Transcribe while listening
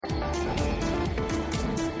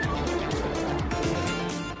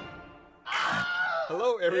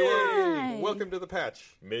everyone. Welcome to the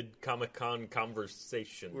patch. Mid-Comic-Con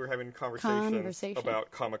conversation. We're having conversations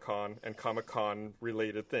about Comic-Con and Comic-Con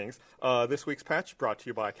related things. This week's patch brought to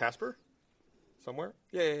you by Casper. Somewhere?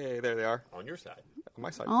 Yay, there they are. On your side. On my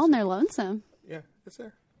side. Oh, and they're lonesome. Yeah, it's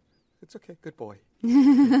there. It's okay. Good boy.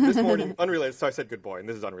 This morning, unrelated. So I said good boy, and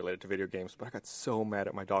this is unrelated to video games, but I got so mad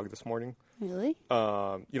at my dog this morning. Really?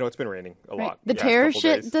 It's been raining a lot. The terror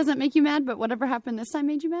shit doesn't make you mad, but whatever happened this time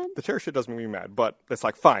made you mad? The terror shit doesn't make me mad, but it's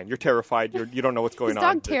like, fine, you're terrified. You don't know what's going on.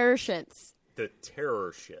 His dog terror shits. The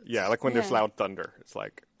terror shit. Yeah, like when there's loud thunder. It's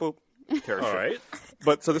like, boop, terror shit. All right.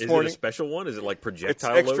 But so this morning. Is it a special one? Is it like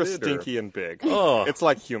projectile loaded? It's extra loaded, stinky and big. Oh. It's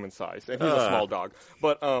like human sized, and he's a small dog.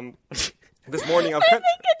 But this morning, I think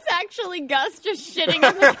it's actually Gus just shitting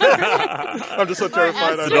on the camera. I'm just so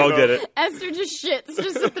terrified. The dog did it. Esther just shits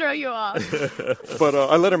just to throw you off. But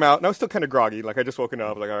I let him out, and I was still kind of groggy. Like, I just woken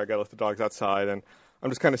up, like, all right, I got to let the dogs outside. And I'm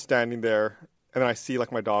just kind of standing there, and then I see,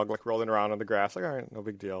 like, my dog, like, rolling around on the grass. Like, all right, no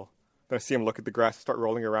big deal. Then I see him look at the grass and start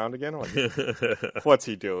rolling around again. I'm like, what's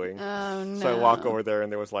he doing? Oh, no. So I walk over there,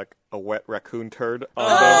 and there was, like, a wet raccoon turd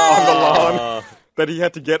on the lawn that he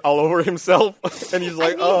had to get all over himself. And he's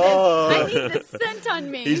like, I need this scent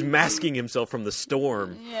on me. He's masking himself from the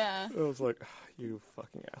storm. Yeah. I was like, you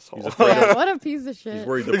fucking asshole. He's afraid Yeah, what a piece of shit. He's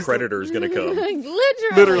worried the predator's going to come.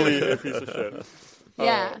 Literally A piece of shit.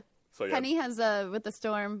 Yeah. So, yeah. Penny has, with the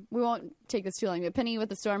storm, we won't take this too long, but Penny with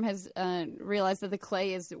the storm has realized that the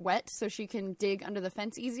clay is wet, so she can dig under the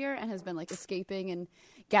fence easier and has been, like, escaping and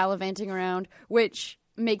gallivanting around, which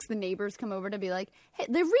makes the neighbors come over to be like, hey,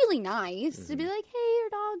 they're really nice, to be like, hey, your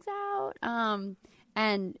dog's out.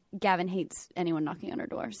 And Gavin hates anyone knocking on her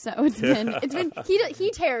door, so it's been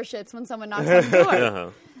he terror shits when someone knocks on the door. Uh-huh.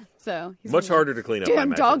 So he's Much harder to clean up.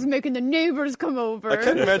 Damn dog's making the neighbors come over. I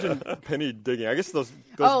can't imagine Penny digging. I guess those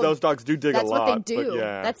dogs do dig a lot. That's what they do. But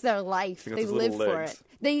yeah. That's their life. They live for it.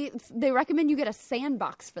 They recommend you get a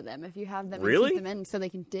sandbox for them if you have them. Really? And keep them in so they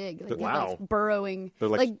can dig. Like, Wow. Like burrowing. They're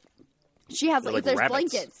like she has like there's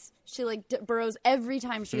rabbits. blankets. She burrows every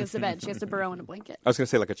time she goes to bed. She has to burrow in a blanket. I was going to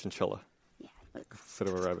say like a chinchilla. Yeah. Instead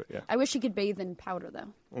of a rabbit, yeah. I wish she could bathe in powder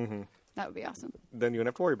though. Mm-hmm. That would be awesome. Then you wouldn't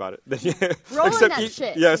have to worry about it. Roll in that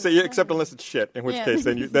shit. Yeah, except unless it's shit, in which case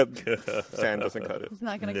then that sand doesn't cut it. It's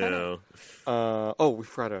not going to cut it. We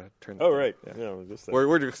forgot to turn that. Oh, right. Yeah. Yeah,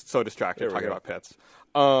 We're just so distracted talking about pets.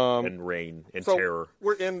 and rain and so terror.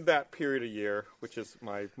 We're in that period of year, which is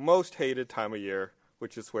my most hated time of year,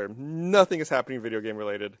 which is where nothing is happening video game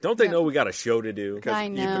related. Don't they know we got a show to do? Because I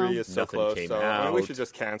know. E3 is so Nothing close, came so I mean, we out. should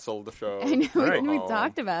just cancel the show. I know. Right. We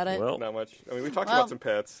talked about it. Well, Not much. I mean, we talked about some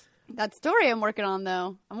pets. That story I'm working on,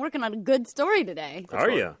 though. I'm working on a good story today. are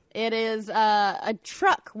you? It is a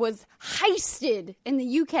truck was heisted in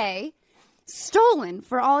the UK, stolen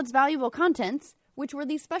for all its valuable contents, which were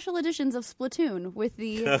the special editions of Splatoon with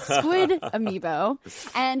the Squid amiibo.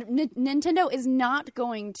 And Nintendo is not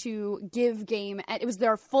going to give game. It was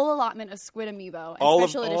their full allotment of Squid amiibo and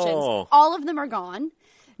special editions. All of them are gone.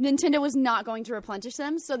 Nintendo was not going to replenish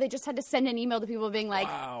them, so they just had to send an email to people being like,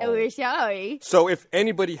 "Oh, we're sorry." So if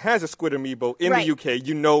anybody has a Squid amiibo in the UK,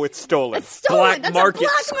 you know it's stolen. It's stolen. That's Market a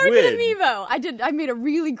black Squid. market amiibo. I made a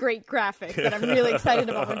really great graphic that I'm really excited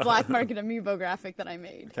about. My black market amiibo graphic that I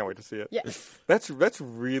made. Can't wait to see it. Yes. That's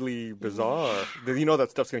really bizarre. You know that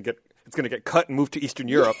stuff's gonna get cut and moved to Eastern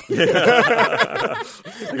Europe. They're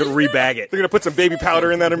gonna rebag it. They're gonna put some baby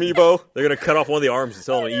powder in that amiibo. They're gonna cut off one of the arms and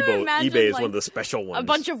sell it on imagine, eBay as like, one of the special ones. A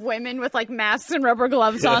bunch of women with like masks and rubber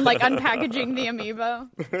gloves on, like unpackaging the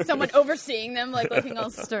amiibo. Someone overseeing them, like looking all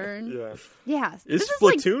stern. Yeah. Yeah. Is This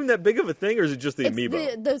Splatoon that big of a thing, or is it just the It's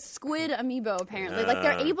amiibo? the Squid amiibo, apparently. Like,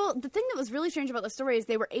 they're able... The thing that was really strange about the story is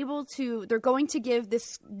they were able to... They're going to give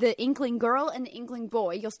the Inkling girl and the Inkling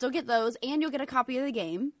boy. You'll still get those, and you'll get a copy of the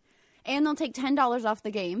game. And they'll take $10 off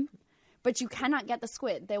the game. But you cannot get the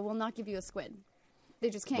Squid. They will not give you a Squid. They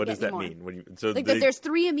just can't What get does that anymore. mean? When you, so Like, there's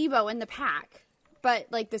 3 amiibo in the pack. But,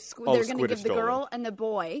 like, they're going to Squid give is the girl stolen. and the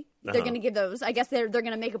boy. They're going to give those. I guess they're going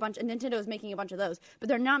to make a bunch. And Nintendo is making a bunch of those. But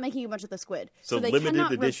they're not making a bunch of the Squid. So they limited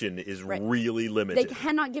cannot edition is really limited. They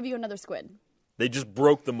cannot give you another Squid. They just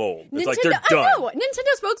broke the mold. It's Nintendo, like they're done. I know.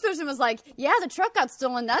 Nintendo spokesperson was like, "Yeah, the truck got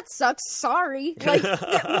stolen. That sucks. Sorry." Like,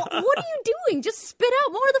 what are you doing? Just spit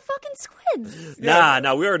out more of the fucking squids.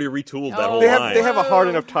 Nah, we already retooled that whole They line. have a hard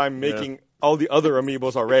enough time making all the other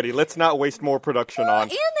amiibos already. Let's not waste more production on.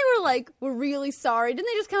 And they were like, we're really sorry. Didn't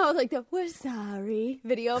they just come out with like the "we're sorry"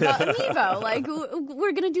 video about amiibo? Like,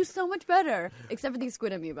 we're going to do so much better. Except for these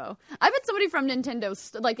squid amiibo. I bet somebody from Nintendo,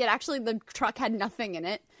 the truck had nothing in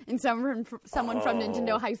it. And someone from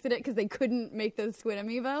Nintendo heisted it because they couldn't make those squid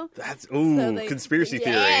amiibo. That's, theory. conspiracy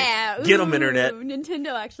theory. Get them, Internet.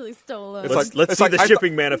 Nintendo actually stole them. Let's see the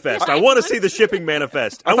shipping manifest. I want to see the shipping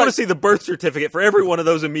manifest. I want to see the birth certificate for every one of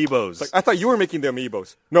those amiibos. I thought you were making the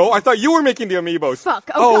amiibos. No, I thought you were making the amiibos. Fuck.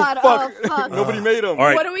 Oh, God. Fuck. Oh, fuck. Nobody made them. All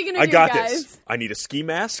right, What are we going to I do, got guys? this. I need a ski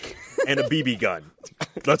mask and a BB gun.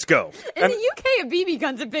 Let's go. In the UK, a BB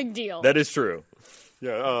gun's a big deal. That is true.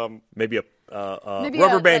 Yeah. Maybe a Maybe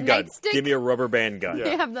rubber a band gun. nightstick? Give me a rubber band gun.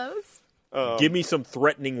 They have those? Give me some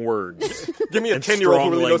threatening words. Give me a and 10-year-old who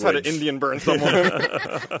strong really knows how to language. Indian burn someone.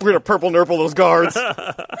 We're going to purple nurple those guards.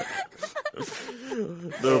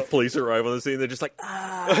 The police arrive on the scene. They're just like,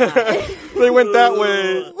 ah. They went that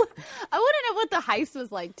way. I want to know what the heist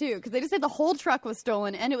was like, too, because they just said the whole truck was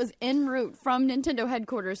stolen, and it was en route from Nintendo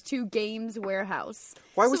headquarters to Games Warehouse.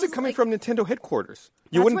 Why So was it it coming like- from Nintendo headquarters?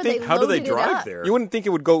 You That's wouldn't where think they How do they loaded it drive up. there? you wouldn't think it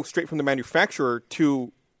would go straight from the manufacturer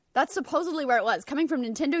to That's supposedly where it was, coming from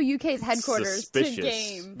Nintendo UK's headquarters to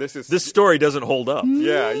Suspicious. Game. This story doesn't hold up.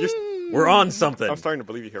 Yeah, We're on something. I'm starting to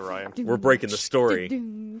believe you here, Ryan. We're breaking the story.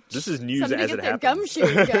 This is news Somebody as get it their happens.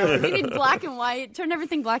 gumshoe going. We need black and white. Turn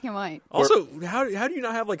everything black and white. Also, how do you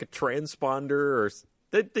not have like a transponder or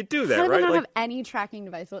they do that, How do right? they not Like have any tracking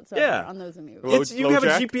device whatsoever Yeah. on those amiibos? Low- you low have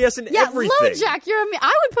jack? a GPS in Yeah, everything. LoJack.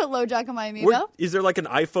 I would put LoJack on my amiibo. Is there like an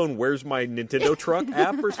iPhone Where's My Nintendo Truck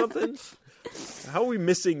app or something? How are we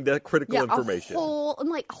missing that critical Yeah, information? a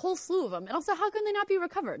whole slew of them. And also, how can they not be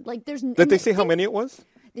recovered? Like, there's Did they say how many it was?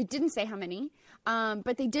 They didn't say how many,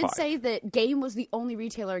 but they did 5. say that Game was the only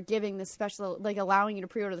retailer giving the special, like allowing you to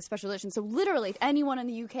pre-order the special edition. So literally, if anyone in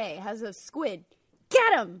the UK has a squid,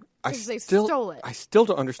 get them because they stole it. I still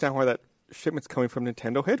don't understand why that shipment's coming from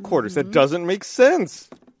Nintendo headquarters. Mm-hmm. That doesn't make sense.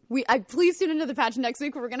 Please tune into the patch next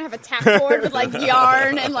week where we're gonna have a tack board with like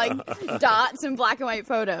yarn and like dots and black and white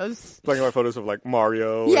photos. Black and white photos of like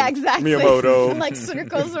Mario. Yeah, and exactly. Miyamoto. And, like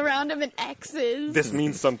circles around him and X's. This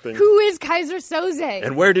means something. Who is Kaiser Soze?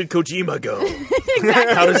 And where did Kojima go?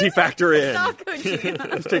 How does he factor in? Not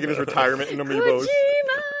Kojima. He's taking his retirement in Amiibos.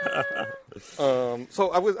 Kojima. So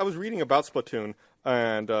I was reading about Splatoon,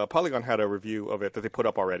 and Polygon had a review of it that they put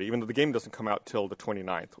up already, even though the game doesn't come out till the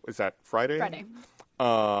 29th. Is that Friday? Friday.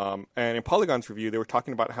 And in Polygon's review, they were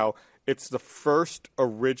talking about how it's the first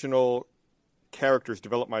original characters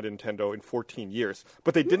developed by Nintendo in 14 years.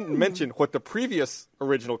 But they didn't mention what the previous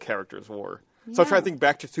original characters were. So I'm trying to think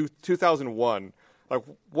back to 2001. Like,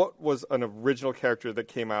 what was an original character that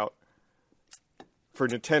came out for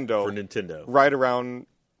Nintendo? Right around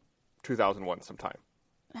 2001 sometime.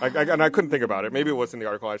 And I couldn't think about it. Maybe it was in the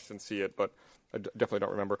article. I just didn't see it, but I definitely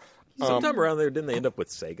don't remember. Sometime around there, didn't they end up with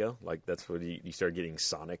Sega? Like, that's where you started getting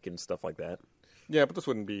Sonic and stuff like that? Yeah, but this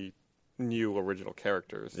wouldn't be new original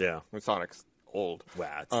characters. Yeah. I mean, Sonic's old.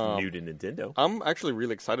 Wow, it's new to Nintendo. I'm actually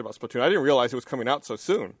really excited about Splatoon. I didn't realize it was coming out so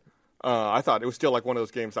soon. I thought it was still like one of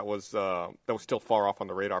those games that was still far off on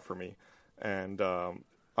the radar for me. And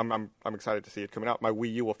I'm excited to see it coming out. My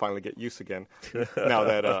Wii U will finally get use again now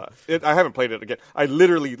that I haven't played it again. I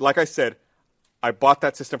literally, like I said, I bought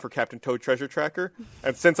that system for Captain Toad Treasure Tracker,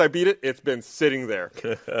 and since I beat it, it's been sitting there.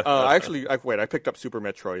 I picked up Super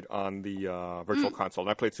Metroid on the Virtual Console, and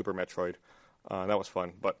I played Super Metroid. That was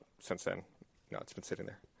fun, but since then, no, it's been sitting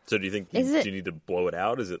there. So do you think do you need to blow it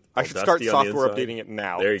out? Is it? I should start software updating it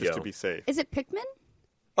now just to be safe. Is it Pikmin?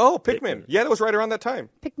 Oh, Pikmin. Yeah, that was right around that time.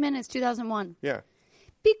 Pikmin is 2001. Yeah.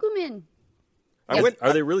 Pikmin.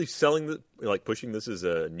 Are they really pushing this as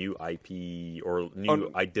a new IP or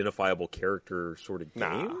new identifiable character sort of game?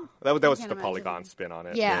 Nah, that was the imagine. Polygon spin on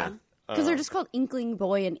it. Yeah. Because they're just called Inkling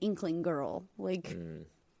Boy and Inkling Girl. Like,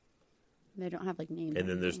 they don't have, like, names. And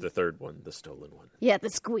then there's the third one, the stolen one. Yeah, the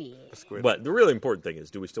squid. But the really important thing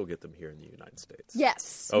is, do we still get them here in the United States?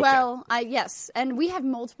 Yes. Okay. Well, yes. And we have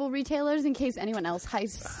multiple retailers in case anyone else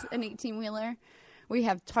heists an 18-wheeler. We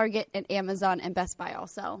have Target and Amazon and Best Buy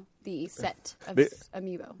also, the set of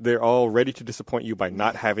Amiibo. They're all ready to disappoint you by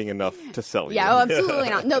not having enough to sell you. Yeah, absolutely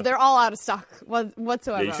not. No, they're all out of stock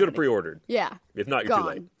whatsoever. Yeah, you should have pre-ordered. Yeah. If not, you're Gone. too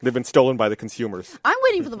late. They've been stolen by the consumers. I'm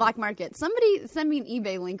waiting for the black market. Somebody send me an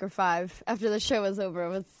eBay link or 5 after the show is over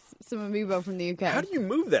with some Amiibo from the UK. How do you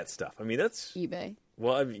move that stuff? I mean, that's... eBay.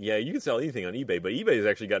 Well, I mean, yeah, you can sell anything on eBay, but eBay has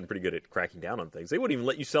actually gotten pretty good at cracking down on things. They wouldn't even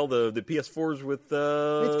let you sell the PS4s with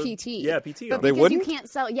PT. Yeah, PT. But on They because wouldn't? you can't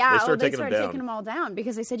sell. They Yeah, started they taking started them taking down. them all down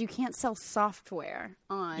because they said you can't sell software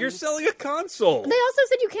on. You're selling a console. They also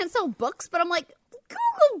said you can't sell books, but I'm like,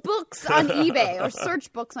 Google books on eBay or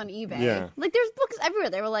search books on eBay. Yeah. Like, there's books everywhere.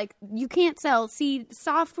 They were like, you can't sell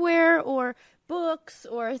software or books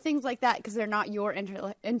or things like that because they're not your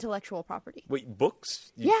intellectual property. Wait,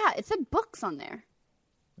 books? Yeah, it said books on there.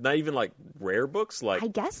 Not even like rare books? Like, I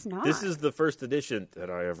guess not. this is the first edition that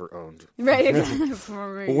I ever owned. Right,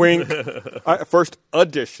 exactly. Wink. First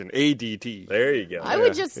edition, ADD. There you go. I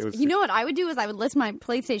would just, you know what I would do is I would list my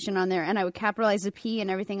PlayStation on there and I would capitalize a P and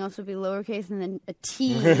everything else would be lowercase and then a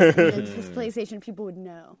T. And it's this PlayStation, people would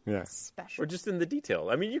know. Yeah. It's special. Or just in the detail.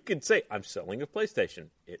 I mean, you could say, I'm selling a PlayStation.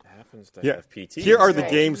 It happens to Yeah. have PT. Here are the Right.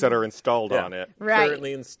 games that are installed Yeah. on it. Right.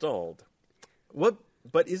 Currently installed. What?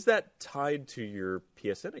 But is that tied to your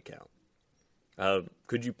PSN account?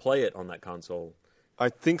 Could you play it on that console? I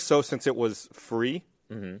think so, since it was free.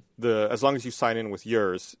 Mm-hmm. As long as you sign in with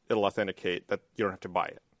yours, it'll authenticate that you don't have to buy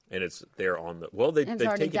it. And it's there on the... Well, they've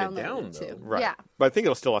already taken it downloaded down, too. though. Right. Yeah. But I think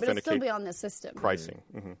it'll still But it'll authenticate still be on the system. pricing.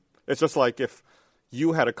 Mm-hmm. It's just like if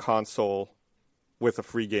you had a console with a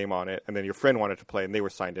free game on it, and then your friend wanted to play, and they were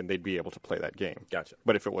signed in, they'd be able to play that game. Gotcha.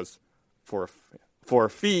 But if it was for a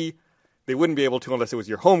fee, they wouldn't be able to unless it was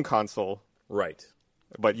your home console. Right.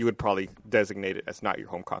 But you would probably designate it as not your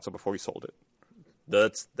home console before you sold it.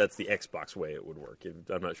 That's the Xbox way it would work.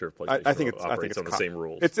 I'm not sure if PlayStation I think operates on the same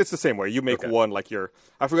rules. It's the same way. You make one like your.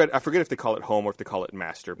 I forget if they call it home or if they call it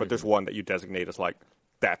master. But there's one that you designate as like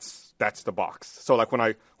that's the box. So like when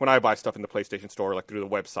I buy stuff in the PlayStation Store, like through the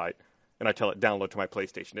website, and I tell it download to my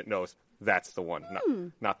PlayStation, it knows that's the one,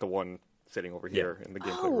 not the one sitting over here in the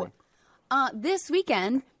gameplay room. This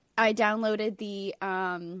weekend, I downloaded the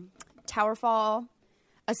Towerfall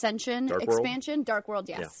Ascension Dark World? expansion. Dark World,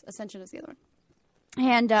 yes. Yeah. Ascension is the other one.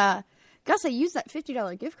 And, Gus, I used that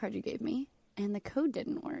 $50 gift card you gave me, and the code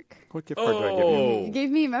didn't work. What gift card did I give you? You gave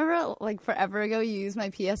me, remember, like forever ago, you used my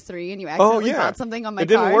PS3 and you accidentally bought something on my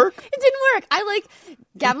card. It didn't work? It didn't work.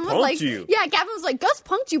 Gavin was punked like, you. yeah, Gavin was like, Gus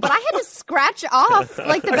punked you, but I had to scratch off,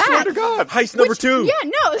 like, the back. I swear to God. Heist number 2. Yeah,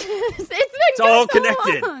 no, it's been all so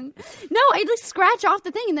connected. long. No, I had to scratch off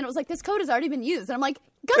the thing, and then it was like, this code has already been used. And I'm like,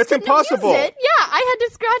 Gus It's couldn't have used impossible. it. Yeah, I had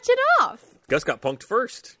to scratch it off. Gus got punked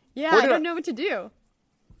first. Yeah, Where I did don't know what to do.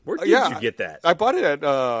 Where did you get that? I bought it at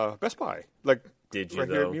Best Buy. Like, Did you, right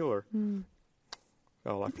here though? at Mueller.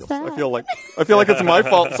 Oh, I sad. feel like it's my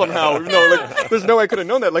fault somehow. No, like there's no way I could have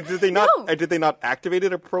known that. Like, did they not? No. Did they not activate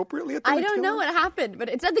it appropriately at the I don't retailer? know what happened, but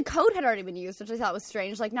it said the code had already been used, which I thought was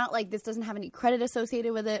strange. Like, not like this doesn't have any credit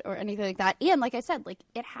associated with it or anything like that. And like I said, like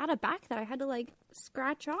it had a back that I had to like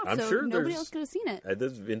scratch off, I'm so sure nobody there's- else could have seen it.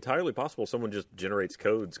 It's entirely possible someone just generates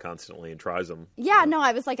codes constantly and tries them. Yeah, no,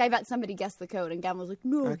 I was like, I bet somebody guessed the code, and Gavin was like,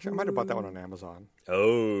 no. Actually, I might have bought that one on Amazon.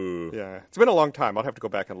 Oh. Yeah, it's been a long time. I'll have to go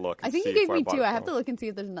back and look. I And think see you gave if me bought two. it I have from- to look and see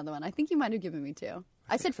if there's another one. I think you might have given me two.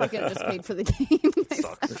 I said fuck it, I just paid for the game.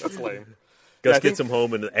 That's lame. Gus Yeah, I gets think- them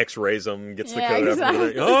home and X-rays them, gets the Yeah, code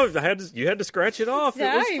exactly. up. Oh, you had to scratch it off. It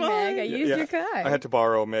was Sorry, fine. Meg, I used your card. I had to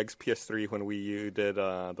borrow Meg's PS3 when we did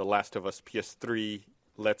the Last of Us PS3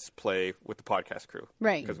 Let's Play with the podcast crew.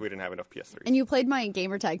 Right. Because we didn't have enough PS3s. And you played my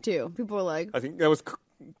gamer tag too. People were like, I think that was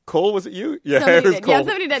Cole. Was it you? Yeah, somebody it was did. Cole. Yeah,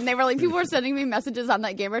 somebody did. And they were like, people were sending me messages on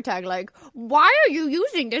that gamer tag like, why are you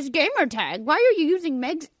using this gamer tag? Why are you using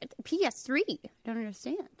Meg's PS3? I don't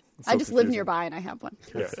understand. I just live confusing. nearby and I have one.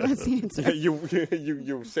 Yeah. That's the answer.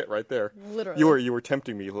 you sit right there. Literally. You were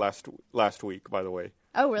tempting me last week, by the way.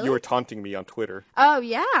 Oh, really? You were taunting me on Twitter. Oh,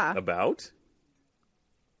 yeah. About?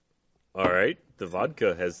 All right. The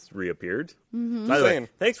vodka has reappeared. By the way, Saying.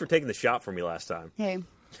 thanks for taking the shot for me last time. Hey,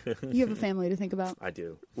 you have a family to think about. I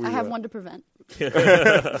do. I have one to prevent.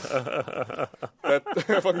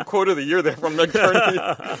 That fucking quote of the year there from Meg Turney.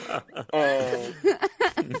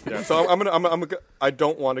 Yeah, so I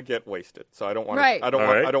don't want to get wasted. So I don't want. Right. I don't All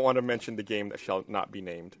want. right. I don't want to mention the game that shall not be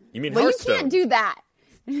named. You mean Well, you Hearthstone? can't do that.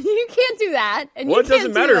 You can't do that. And Well, you it doesn't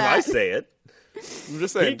can't do matter if that. I say it. I'm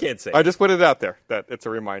just saying. You can't say I it. just put it out there that it's a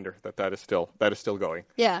reminder that is still going.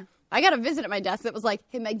 Yeah. I got a visit at my desk that was like,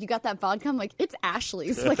 hey, Meg, you got that vodka? I'm like, it's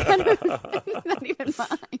Ashley's. Like, I don't, not even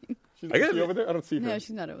mine. She's I got- she over there. I don't see her. No,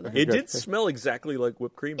 she's not over there. It Good. did smell exactly like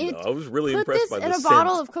whipped cream, It- though. I was really Put impressed this by the in a scent.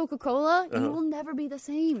 bottle of Coca-Cola, you will never be the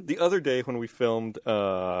same. The other day when we filmed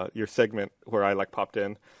your segment where I like popped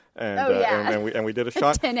in and Oh, yeah. and we did a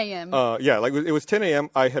shot 10 a.m. Yeah, like it was 10 a.m.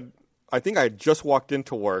 I think I had just walked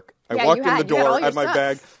into work. I Yeah, walked you in the had- you had door, all your had my stuff.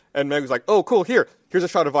 bag, and Meg was like, "Oh, cool! Here's a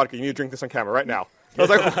shot of vodka. You need to drink this on camera right now." I was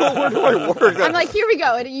like, "Where do I work?" I'm like, here we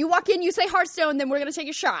go. And you walk in, you say Hearthstone, then we're going to take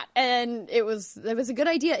a shot. And it was a good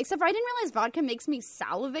idea, except for I didn't realize vodka makes me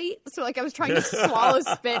salivate. So, like, I was trying to swallow,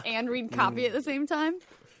 spit, and read copy at the same time.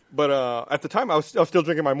 But at the time, I was still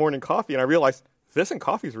drinking my morning coffee, and I realized This and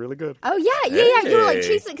coffee is really good. Oh, yeah. You were like Hey.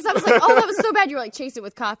 chasing because I was like, oh, that was so bad. You were like, chase it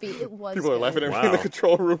with coffee. It was People are good. laughing at me Wow. in the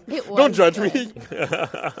control room. It was Don't judge good. me.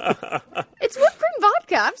 It's whipped cream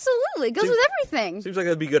vodka. Absolutely. It goes with everything. Seems like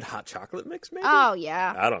that'd be a good hot chocolate mix, maybe? Oh,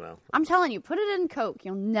 yeah. I don't know. I'm telling you, put it in Coke.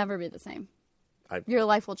 You'll never be the same. Your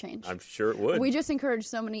life will change. I'm sure it would. We just encourage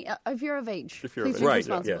so many. If you're of age, If you're of please age. drink right,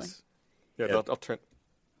 responsibly. yes. Yeah, Yeah. I'll turn.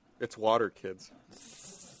 It's water, kids.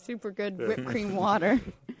 Super good whipped cream water.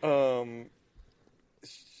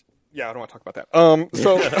 Yeah, I don't want to talk about that.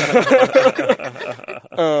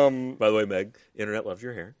 By the way, Meg, internet loves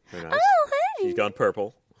your hair. Very nice. Oh, hey. She's gone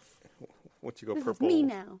purple. Once you go This purple, is me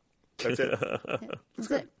now. that's it.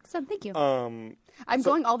 That's it. So thank you. I'm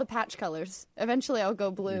going all the patch colors. Eventually, I'll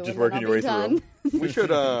go blue. Just and working then your I'll way be through done. We should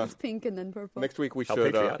It's pink and then purple. next week. We How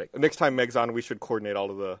should patriotic. next time Meg's on, we should coordinate all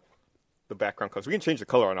of the background colors. We can change the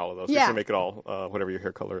color on all of those. Yeah. Just to make it all whatever your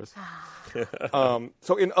hair color is.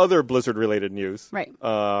 So in other Blizzard-related news, Right.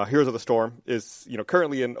 Heroes of the Storm is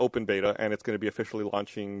currently in open beta, and it's going to be officially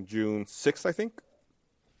launching June 6th, I think.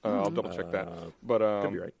 I'll double check that. But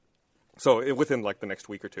Could be right. So within like the next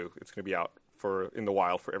week or two, it's going to be out in the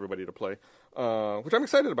wild for everybody to play, which I'm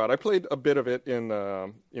excited about. I played a bit of it in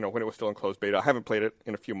when it was still in closed beta. I haven't played it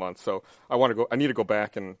in a few months, so I need to go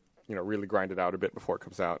back and really grind it out a bit before it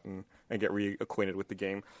comes out and get reacquainted with the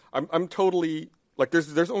game. I'm totally like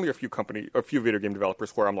there's only a few video game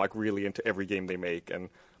developers where I'm like really into every game they make, and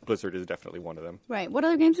Blizzard is definitely one of them. Right. What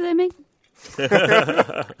other games do they make?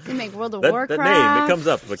 They make World of That Warcraft. name, it comes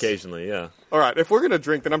up occasionally, yeah. All right, if we're gonna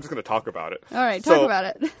drink, then I'm just gonna talk about it. All right, talk about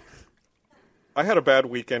it. I had a bad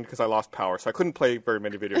weekend because I lost power, so I couldn't play very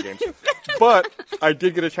many video games. But I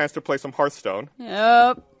did get a chance to play some Hearthstone.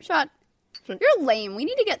 Yep. Shot. You're lame. We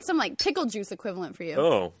need to get some like pickle juice equivalent for you.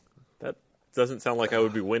 Oh, that doesn't sound like I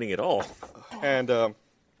would be winning at all. And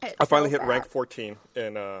I finally hit rank 14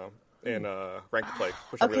 in ranked play,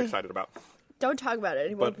 which I'm really Okay. excited about. Don't talk about it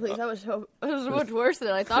anymore, But, please. That was so much worse than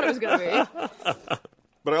I thought it was going to be.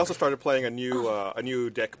 But I also started playing a new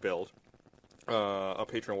deck build, a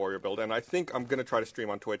Patron Warrior build, and I think I'm going to try to stream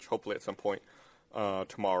on Twitch, hopefully at some point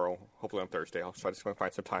tomorrow, hopefully on Thursday. I'll try to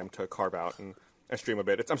find some time to carve out and stream a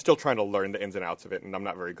bit. I'm still trying to learn the ins and outs of it, and I'm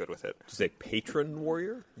not very good with it. Did you say patron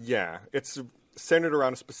warrior? Yeah, it's centered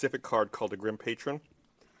around a specific card called a Grim Patron,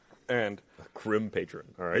 and A Grim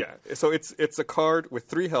patron, all right. yeah, so it's a card with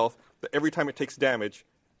 3 health that every time it takes damage,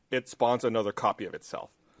 it spawns another copy of itself.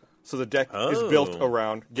 So the deck is built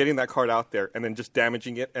around getting that card out there and then just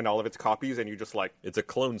damaging it and all of its copies, and you just like It's a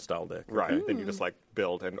clone style deck. right, Okay. then you just like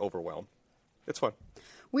build and overwhelm. It's fun.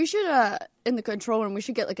 We should, in the control room, we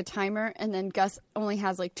should get like a timer, and then Gus only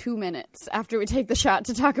has like 2 minutes after we take the shot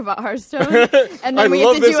to talk about Hearthstone, and I then we have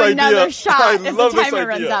love to this do another idea. shot I if the love this timer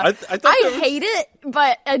runs idea. out. I thought I that was- hate it,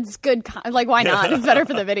 but it's good. Like, why not? It's better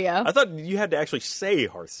for the video. I thought you had to actually say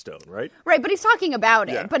Hearthstone, right? Right, but he's talking about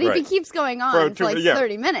it. Yeah, but if he right. keeps going on For for like 2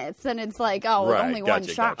 30 minutes, then it's like, oh, well, Right, only one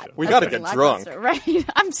gotcha, shot. gotcha. We That's gotta pretty get drunk. lackluster, right?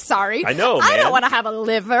 I'm sorry. I know, I man. don't want to have a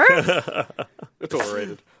liver. It's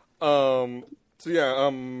overrated. So yeah,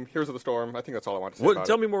 Heroes of the Storm. I think that's all I want to say about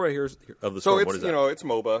Tell it. me more about Heroes of the So Storm. it's What is that? it's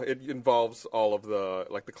MOBA. It involves all of the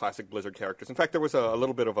the classic Blizzard characters. In fact, there was a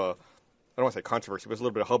little bit of a I don't want to say controversy, but there's a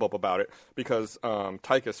little bit of hubbub about it because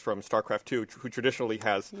Tychus from StarCraft 2, who traditionally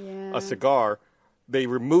has Yeah. a cigar, they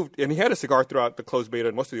removed, and he had a cigar throughout the closed beta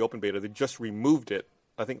and most of the open beta. They just removed it,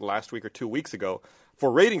 I think, last week or 2 weeks ago for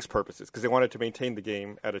ratings purposes because they wanted to maintain the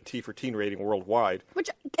game at a T for teen rating worldwide. Which,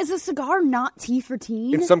 is a cigar not T for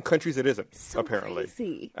teen? In some countries, it isn't, So apparently.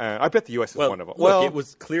 crazy. I bet the U.S. is Well, one of them. look, it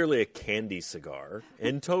was clearly a candy cigar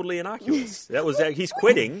and totally innocuous. He's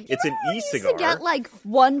quitting. It's an You used e-cigar. to get like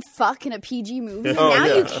one fuck in a PG movie, and Oh, now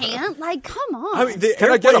yeah. you can't. Like, come on. I mean, the Can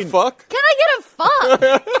I get a Airplane- fuck? Can I get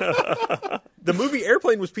a fuck? The movie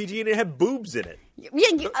Airplane was PG and it had boobs in it.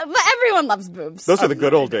 But everyone loves boobs. Those are the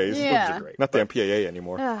good old days. Yeah. Boobs are great. Not the MPAA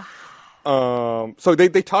anymore. So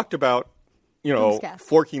they talked about, Newscast.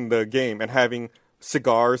 forking the game and having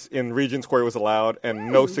cigars in regions where it was allowed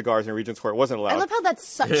and no cigars in regions where it wasn't allowed. I love how that's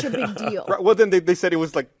such a big deal. Right, well, then they said it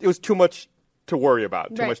was too much to worry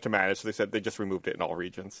about, too Right. much to manage. So they said they just removed it in all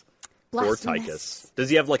regions. Poor Blasphemous. Tychus. Does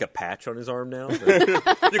he have like a patch on his arm now? You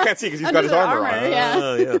can't see because he's got Under his the armor armor, on. yeah.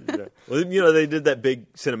 Oh, yeah. Well, they did that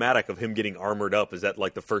big cinematic of him getting armored up. Is that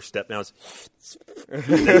like the first step now? It's and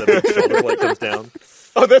the big shoulder blade comes down.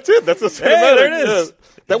 Oh, that's it. That's the cinematic. there it is.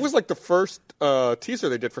 Yeah. That was like the first teaser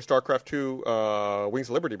they did for StarCraft 2 Wings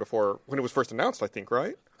of Liberty when it was first announced, I think,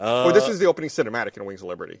 right? Or this is the opening cinematic in Wings of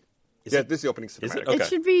Liberty. This is the opening cinematic. Is it? Okay.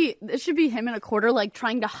 It should be him in a quarter, like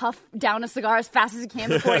trying to huff down a cigar as fast as he can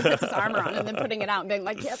before he puts his armor on, and then putting it out and being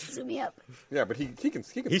like, "Yep, suit me up." Yeah, but he can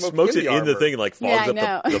He smoke smokes in it the in the armor. thing and like fogs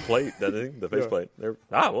Yeah, up the plate, that thing, the faceplate. There.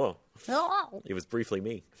 Well, Oh. it was briefly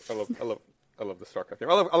me. I love the StarCraft game.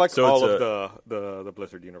 I like So all it's of the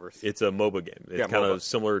Blizzard universe. It's a MOBA game. It's Yeah, kind MOBA. of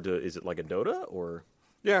similar to. Is it like a Dota or?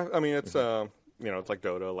 Yeah, I mean it's it's like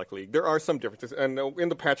Dota, like League. There are some differences, and in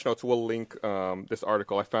the patch notes we'll link this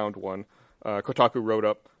article. I found one. Kotaku wrote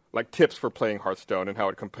up like tips for playing Hearthstone and how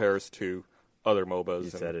it compares to other MOBAs. You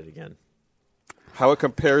said it again. How it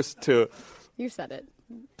compares to. You said it.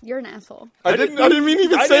 You're an asshole. I didn't even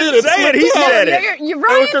say I it. didn't say it. He said it. Ryan's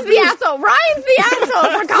the confused. asshole. Ryan's the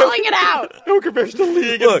asshole for calling it out. How it compares to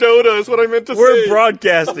League Look, and Dota is what I meant to We're say.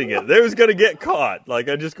 broadcasting it. They was gonna get caught. Like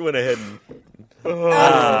I just went ahead and.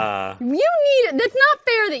 That's not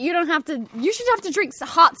fair that you don't have to. You should have to drink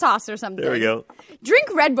hot sauce or something. There we go. Drink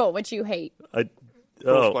Red Bull, which you hate.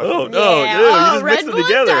 Oh splash. no! Yeah. Ew, you Oh, just Red mixed it Bull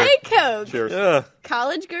together. and Diet Coke. Cheers. Ugh.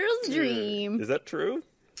 College girl's dream. Is that true?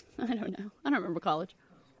 I don't know. I don't remember college.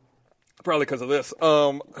 Probably because of this.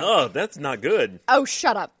 Oh, that's not good. Oh,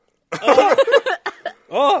 shut up.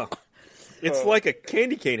 Oh, it's like a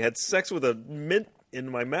candy cane had sex with a mint in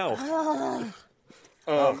my mouth.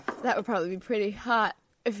 That would probably be pretty hot.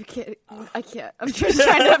 If you can't, I can't. I'm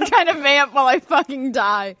trying to vamp while I fucking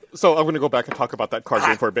die. So I'm going to go back and talk about that card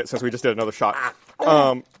game for a bit since we just did another shot.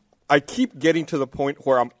 I keep getting to the point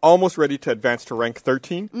where I'm almost ready to advance to rank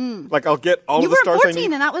 13. Like I'll get all You of the were stars I 14,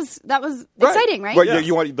 need. and that was exciting, right? Right, yeah.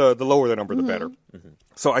 You want the lower the number, the better.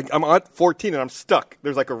 So I'm at 14 and I'm stuck.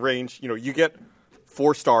 There's like a range. You get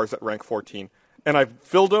 4 stars at rank 14, and I've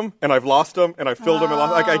filled them and I've lost them and I've filled them and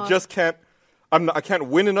lost. Like I just can't. I can't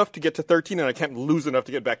win enough to get to 13, and I can't lose enough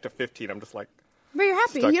to get back to 15. I'm just like. But you're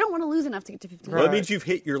happy. Stuck. You don't want to lose enough to get to 15. Well, that means you've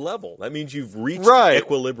hit your level. That means you've reached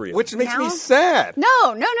equilibrium. Which makes me Now? sad.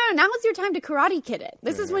 No. Now is your time to karate kid it.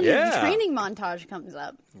 This is when your Yeah. training montage comes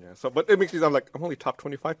up. Yeah. So, but it makes me. I'm like, I'm only top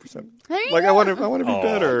 25%. There you Like go. I want to be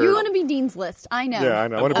better. You want to be Dean's List. I know. Yeah, I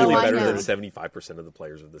know. I I'm want to be only I better know. than 75% of the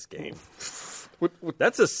players of this game. With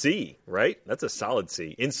That's a C, right? That's a solid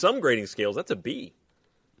C. In some grading scales, that's a B.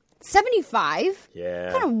 75?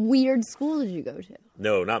 Yeah. What kind of weird school did you go to?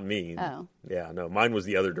 No, not me. Oh. Yeah, no. Mine was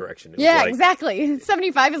the other direction. It was Yeah, like exactly.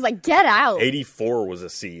 75 is like, get out. 84 was a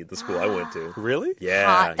C at the school I went to. Really? Yeah,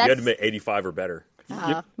 Hot. you had to That's- make 85 or better.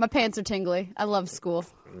 My pants are tingly. I love school.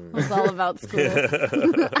 It's all about school.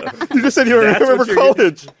 You just said you don't That's remember what you're getting-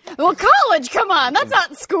 college. Well, college, come on. That's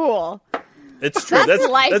not school. It's true. That's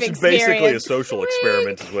life basically a experience. social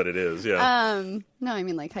experiment, is what it is. Yeah. No, I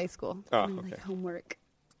mean like high school. Oh, I mean, okay. like homework.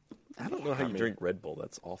 I don't know how you drink Red Bull.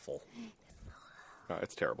 That's awful.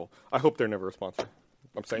 It's terrible. I hope they're never a sponsor.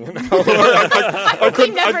 I'm saying it now. They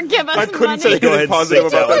never give us I couldn't money. say Go ahead anything and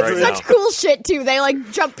positive say that about one that. right drink. now. Such cool shit too. They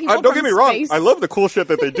like jump people. Don't from get me wrong. space. I love the cool shit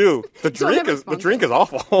that they do. The Don't drink ever is the sponsor. drink is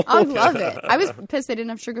awful. I love it. I was pissed they didn't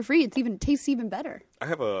have sugar free. It's even tastes even better. I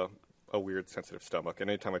have a weird sensitive stomach, and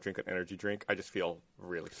anytime I drink an energy drink, I just feel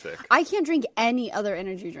really sick. I can't drink any other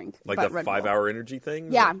energy drink. Like but the Red Bull. 5-hour energy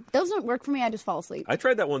thing? Yeah, those don't work for me. I just fall asleep. I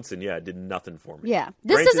tried that once and it did nothing for me. Yeah,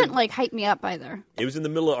 this Granted, doesn't like hype me up either. It was in the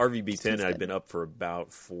middle of RVB10 and I'd good. been up for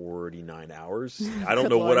about 49 hours. I don't Good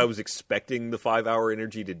know what Lord. I was expecting the 5-hour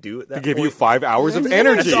energy to do at that To give point. you 5 hours of That's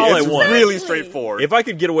energy. all I It's want. really Exactly. straightforward. If I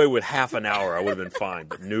could get away with half an hour, I would have been fine.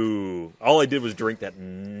 But no. All I did was drink that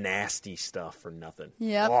nasty stuff for nothing.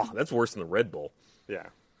 Yep. Oh, that's worse than the Red Bull. Yeah.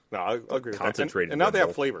 No, I'll agree with that. Concentrated And now Red they have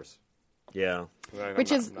Bull. flavors. Yeah.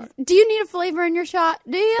 Which is, do you need a flavor in your shot?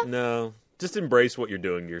 Do you? No. Just embrace what you're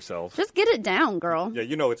doing to yourself. Just get it down, girl. Yeah,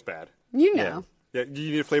 you know it's bad. You know. Yeah, do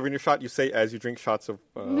you need a flavor in your shot? You say as you drink shots of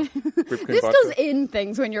whipped cream This vodka. goes in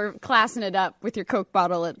things when you're classing it up with your Coke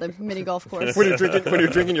bottle at the mini golf course. When you're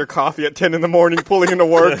drinking your coffee at 10 in the morning, pulling into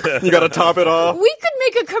work, you got to top it off. We could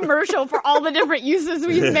make a commercial for all the different uses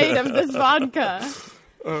we've made of this vodka.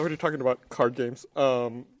 What are you talking about? Card games.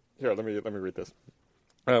 Here, let me read this.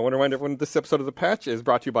 I want to remind everyone this episode of The Patch is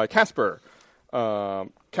brought to you by Casper.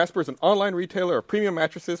 Casper is an online retailer of premium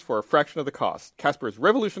mattresses for a fraction of the cost. Casper is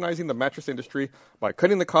revolutionizing the mattress industry by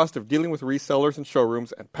cutting the cost of dealing with resellers and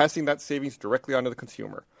showrooms and passing that savings directly onto the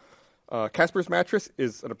consumer. Casper's mattress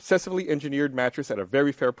is an obsessively engineered mattress at a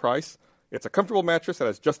very fair price. It's a comfortable mattress that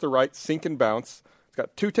has just the right sink and bounce. It's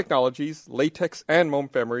got 2 technologies, latex and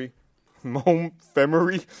memory foam.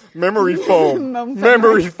 Memory foam.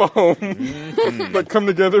 that come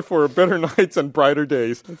together for better nights and brighter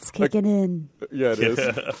days. It's kicking in. Yeah, it is.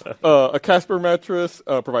 A Casper mattress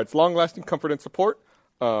provides long-lasting comfort and support.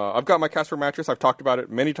 I've got my Casper mattress. I've talked about it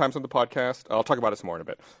many times on the podcast. I'll talk about it some more in a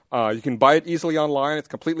bit. You can buy it easily online. It's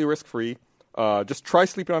completely risk-free. Just try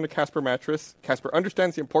sleeping on a Casper mattress. Casper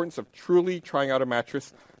understands the importance of truly trying out a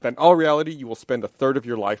mattress that in all reality you will spend a third of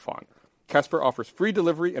your life on. Casper offers free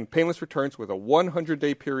delivery and painless returns with a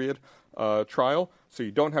 100-day period trial, so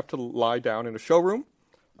you don't have to lie down in a showroom.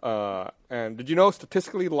 And did you know,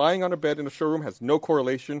 statistically, lying on a bed in a showroom has no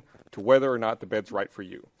correlation to whether or not the bed's right for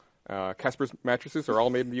you. Casper's mattresses are all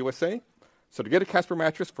made in the USA. So to get a Casper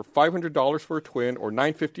mattress for $500 for a twin or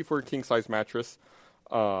 $950 for a king-size mattress,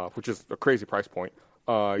 which is a crazy price point,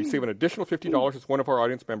 you save an additional $50 as one of our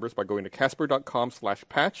audience members by going to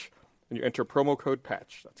casper.com/patch, and you enter promo code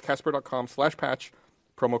PATCH. That's casper.com/patch,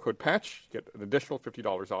 promo code PATCH. You get an additional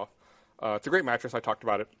 $50 off. It's a great mattress. I talked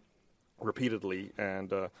about it repeatedly,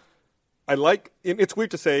 and it's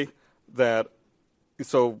weird to say that.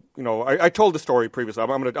 So, I told the story previously.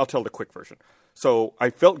 I'll tell the quick version. So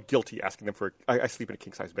I felt guilty asking them for. I sleep in a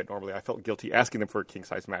king size bed normally. I felt guilty asking them for a king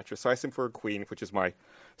size mattress. So I asked them for a queen, which is my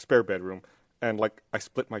spare bedroom, and I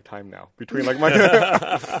split my time now between my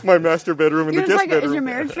my master bedroom and the guest bedroom. Is your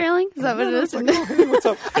marriage failing? Is that what it is? Hey, what's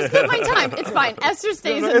up? I split my time. It's fine. Esther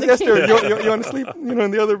stays in the Esther, king. you want to sleep?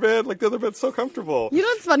 In the other bed? The other bed's so comfortable. You know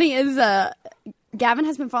what's funny is Gavin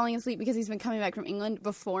has been falling asleep because he's been coming back from England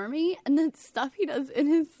before me, and the stuff he does in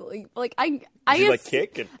his sleep,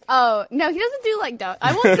 kick? Oh no, he doesn't do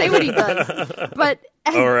I won't say what he does, but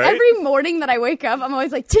right. every morning that I wake up, I'm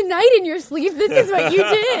always like, tonight in your sleep, this is what you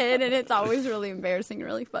did, and it's always really embarrassing,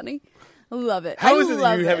 really funny. I love it. How is it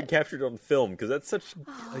that you haven't captured it on film? Because that's such,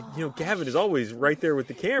 Gavin is always right there with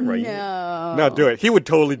the camera. No, do it. He would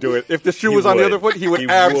totally do it. If the shoe was on the other foot, he would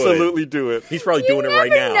absolutely do it. He's probably doing it right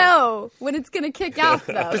now. You never know when it's going to kick off,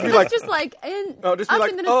 though. Just be like,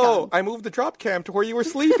 I moved the drop cam to where you were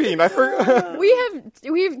sleeping. I forgot. we have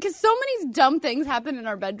because so many dumb things happen in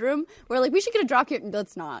our bedroom where we should get a drop cam.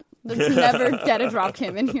 Let's not. Let's never get a drop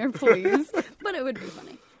cam in here, please. But it would be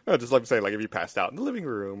funny. Just like saying, if you passed out in the living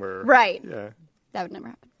room or... Right. Yeah. That would never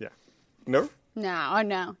happen. Yeah. Never?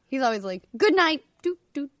 No. He's always like, good night. Do,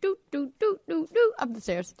 do, do, do, do, do, do, up the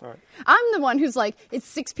stairs. All right. I'm the one who's it's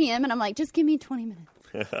 6 p.m. and I'm like, just give me 20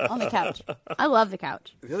 minutes on the couch. I love the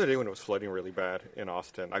couch. The other day when it was flooding really bad in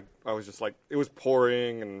Austin, I was just it was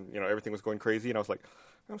pouring and, everything was going crazy. And I was like,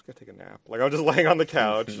 I'm just going to take a nap. I was just laying on the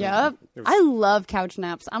couch. Yep. I love couch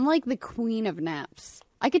naps. I'm the queen of naps.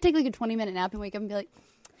 I could take a 20-minute nap and wake up and be like,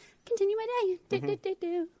 continue my day.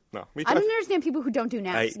 Do. No, me too. I don't understand people who don't do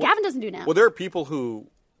naps. Gavin doesn't do naps. Well, there are people who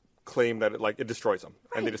claim that it destroys them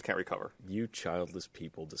and they just can't recover. You childless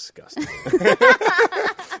people disgust me.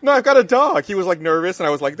 No, I've got a dog. He was nervous, and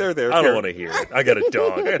I was like, there. I don't want to hear it. I got a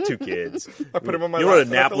dog. I got 2 kids. I put him on my lap. You know what a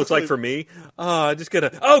nap looks like for me? I just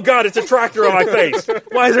gotta. Oh God, it's a tractor on my face.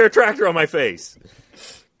 Why is there a tractor on my face?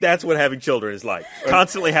 That's what having children is like.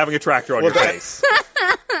 Constantly having a tractor on your face.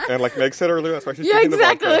 And like Meg said earlier, that's why she's drinking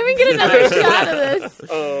exactly. The vodka. Let me get another shot of this.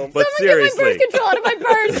 But seriously, get my birth control out of my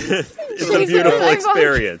purse. It's a beautiful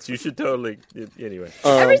experience. You should totally. Anyway.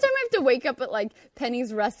 Every time I have to wake up at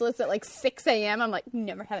Penny's Restless at 6 a.m., I'm like,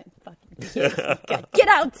 never having fucking kids. Get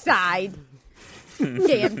outside.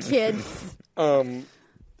 Damn kids.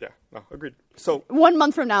 Yeah, no, agreed. So 1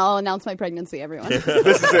 month from now, I'll announce my pregnancy, everyone. This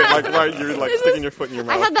is it. You're sticking your foot in your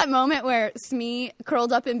mouth. I had that moment where Smee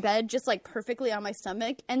curled up in bed, just perfectly on my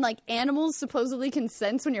stomach, and animals supposedly can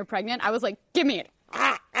sense when you're pregnant. I was like, give me it.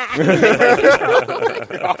 Please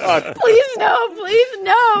no.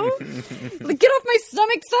 Get off my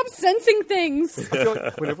stomach. Stop sensing things. I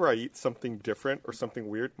feel whenever I eat something different or something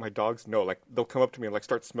weird, my dogs know. They'll come up to me and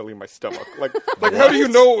start smelling my stomach. How do you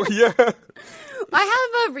know? Yeah. I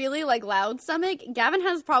have a really loud stomach. Gavin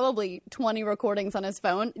has probably 20 recordings on his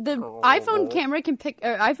phone. The iPhone camera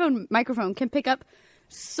iPhone microphone can pick up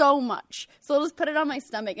so much. So I'll just put it on my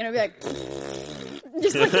stomach and it'll be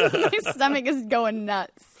just my stomach is going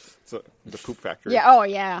nuts. So the poop factory. Yeah. Oh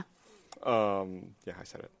yeah. Yeah, I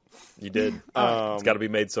said it. You did. It's got to be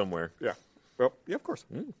made somewhere. Yeah. Well, yeah, of course.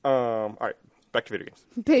 All right. Back to video games.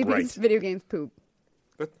 Babies, video games, poop.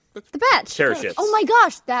 The patch. Cherish it. Oh my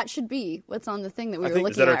gosh, that should be what's on the thing that we were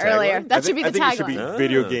looking at earlier. That should be the tagline. I think it should be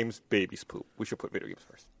video games, babies, poop. We should put video games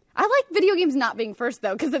first. I like video games not being first,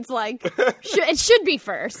 though, because it's it should be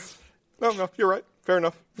first. No, you're right. Fair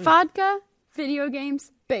enough. Vodka, video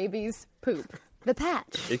games, babies, poop. The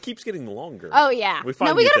patch. It keeps getting longer. Oh, yeah. We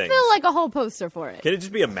gotta fill a whole poster for it. Can it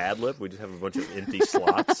just be a Mad Lib? We just have a bunch of empty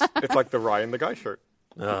slots. It's like the Ryan the Guy shirt.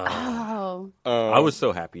 Oh. I was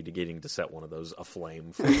so happy getting to set one of those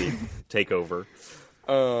aflame for the takeover.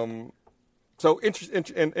 So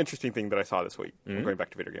interesting thing that I saw this week. I'm going back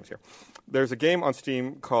to video games here. There's a game on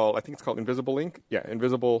Steam called, I think it's called Invisible Ink. Yeah,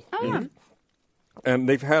 Invisible Ink. And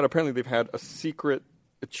they've had a secret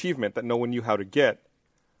achievement that no one knew how to get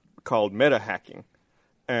called meta hacking,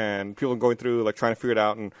 and people are going through like trying to figure it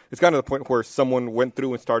out, and it's gotten to the point where someone went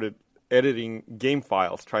through and started editing game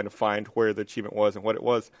files, trying to find where the achievement was and what it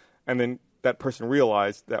was, and then that person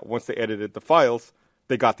realized that once they edited the files,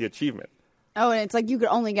 they got the achievement. Oh, and it's like you could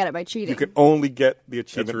only get it by cheating. You could only get the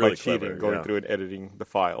achievement really by cheating, clever, going through and editing the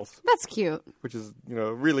files. That's cute. Which is,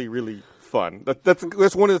 really, really fun. That's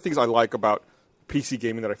one of the things I like about PC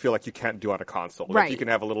gaming that I feel like you can't do on a console. Like, Right. you can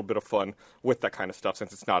have a little bit of fun with that kind of stuff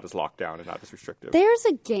since it's not as locked down and not as restrictive. There's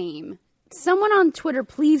a game. Someone on Twitter,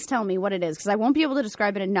 please tell me what it is, because I won't be able to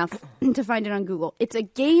describe it enough to find it on Google. It's a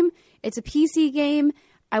game. It's a PC game.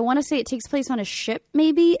 I want to say it takes place on a ship,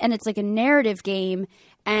 maybe, and it's like a narrative game.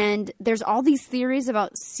 And there's all these theories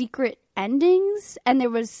about secret endings. And there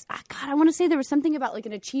was, I want to say there was something about like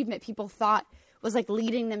an achievement people thought was like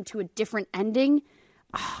leading them to a different ending.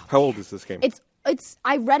 How old is this game? It's.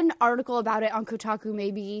 I read an article about it on Kotaku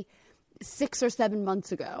maybe 6 or 7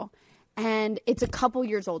 months ago, and it's a couple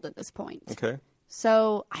years old at this point. Okay.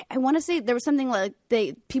 So I want to say there was something like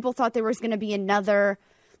people thought there was going to be either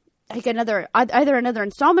another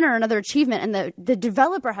installment or another achievement, and the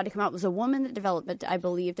developer had to come out. It was a woman that developed it, I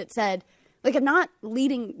believe, that said, like, I'm not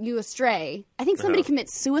leading you astray. I think somebody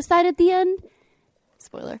commits suicide at the end.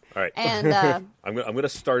 Spoiler. All right. And I'm going to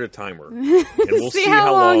start a timer, and we'll See see how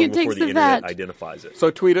how long long it before takes the to internet patch. identifies it. So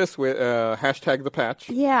tweet us with hashtag the patch.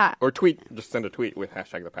 yeah. Or just send a tweet with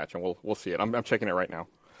hashtag the patch, and we'll see it. I'm checking it right now.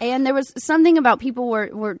 And there was something about people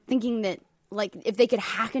were thinking that, like, if they could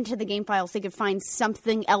hack into the game files, they could find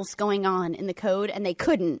something else going on in the code, and they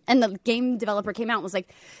couldn't. And the game developer came out and was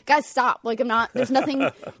like, guys, stop. Like, there's nothing,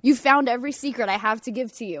 you found every secret I have to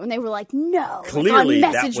give to you. And they were like, no. Clearly, like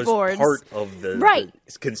on that message was boards. part of the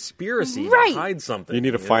conspiracy Right. to hide something. You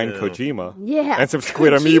need to find Kojima. Yeah. And some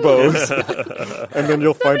squid amiibos. And then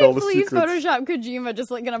you'll find all the Please secrets. Photoshop Kojima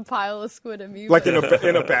just like in a pile of squid amiibos. Like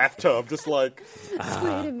in a bathtub, just like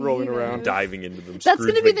Squid rolling amiibos. around. diving into them. That's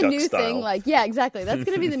going to be the new style. thing. Like, yeah, exactly. That's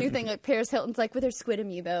going to be the new thing. Like Paris Hilton's like with her squid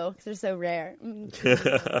amiibo because they're so rare.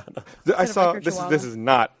 I saw Instead of this is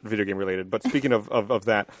not video game related, but speaking of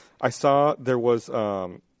that, I saw there was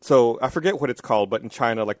so I forget what it's called, but in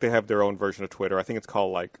China, like, they have their own version of Twitter. I think it's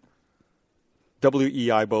called like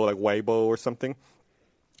Weibo, like Weibo or something.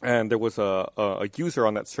 And there was a user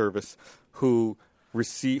on that service who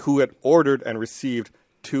had ordered and received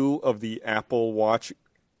 2 of the Apple Watch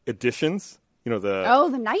editions.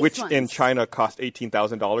 the nice which ones. in China cost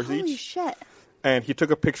 $18,000 Holy each. shit. And he took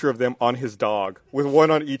a picture of them on his dog with one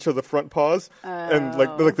on each of the front paws. And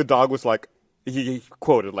like the dog was like, he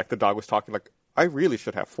quoted, like, the dog was talking like, I really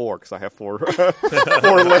should have 4 because I have 4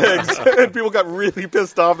 legs. And people got really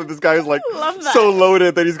pissed off that this guy is like so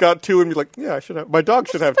loaded that he's got 2 and be like, yeah, my dog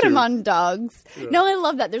should have Put 2. them on dogs. Yeah. No, I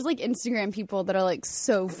love that. There's like Instagram people that are like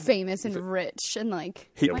so famous and rich and like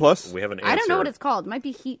Heat Plus? We have an answer. I don't know what it's called. It might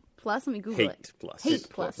be Heat Plus. Let me Google it. Hate Plus. Hate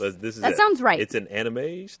Plus. This is that it. sounds right. It's an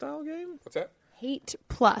anime style game. What's that? Hate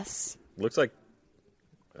Plus. Looks like,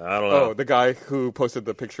 I don't know. Oh, the guy who posted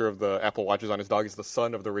the picture of the Apple Watches on his dog is the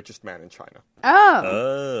son of the richest man in China.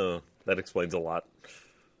 Oh, that explains a lot.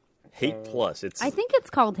 Hate Plus. I think it's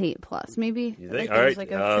called Hate Plus. Maybe. You think? Like All there's right.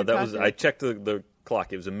 like a That was. contract. I checked the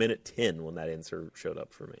clock. It was 1:10 when that answer showed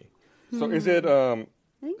up for me. So is it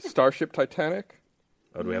Starship Titanic?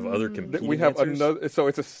 Oh, do we have other competing We have answers? another. So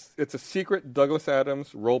it's a secret Douglas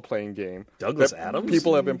Adams role-playing game. Douglas that Adams?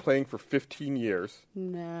 People have been playing for 15 years.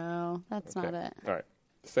 No, that's not it. All right.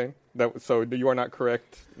 Same. So you are not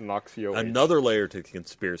correct, Noxio. Another layer to the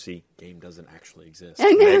conspiracy. Game doesn't actually exist.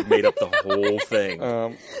 They've made up the whole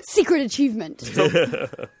thing. Secret achievement.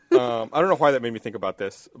 I don't know why that made me think about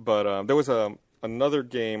this, but there was another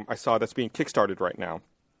game I saw that's being kickstarted right now.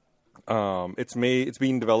 It's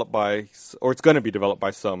being developed by, or it's going to be developed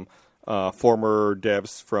by some former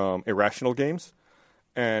devs from Irrational Games,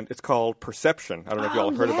 and it's called Perception. I don't know if y'all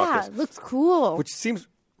have heard about this. Looks cool. Which seems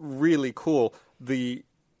really cool. Here we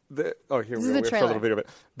go. is We the have a trailer. little video of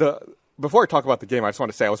it. Before I talk about the game, I just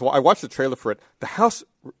want to say I watched the trailer for it. The house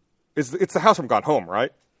it's the house from Gone Home,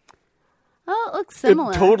 right? Oh, it looks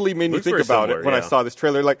similar. It totally made me Looks think very about similar, it when I yeah. saw this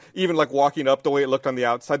trailer. Like, even like walking up, the way it looked on the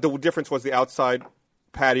outside. The difference was the outside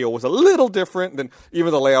patio was a little different than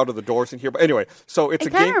even the layout of the doors in here. But anyway, so it's It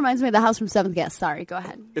a kind game. of reminds me of the house from Seventh Guest. Sorry, go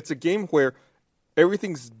ahead. It's a game where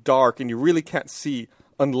everything's dark and you really can't see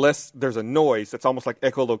unless there's a noise that's almost like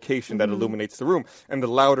echolocation that illuminates the room. And the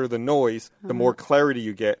louder the noise, the more clarity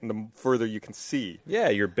you get and the further you can see. Yeah,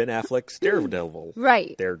 you're Ben Affleck's Daredevil.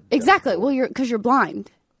 Right. Exactly. Well, because you're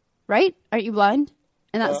blind, right? Aren't you blind?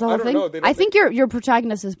 And that's the I whole don't thing. know. They don't- I think your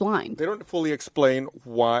protagonist is blind. They don't fully explain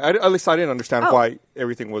why. At least I didn't understand why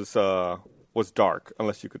everything was dark,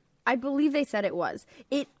 unless you could I believe they said it was.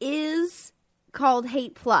 It is called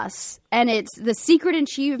Hate Plus, and it's the secret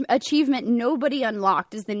achievement nobody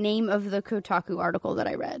unlocked is the name of the Kotaku article that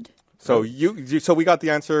I read. So so we got the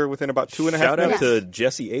answer within about 2.5 Shout minutes. out to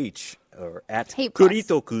Jesse H. or at Hate Plus.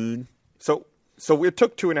 Kurito-kun. So it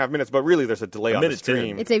took 2.5 minutes, but really there's a delay on the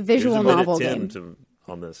stream. It's a visual There's a novel minute game. 10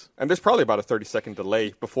 on this. And there's probably about a 30-second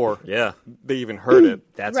delay before Yeah, they even heard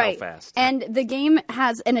it. that's Right. how fast. And the game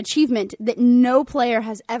has an achievement that no player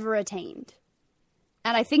has ever attained.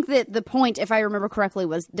 And I think that the point, if I remember correctly,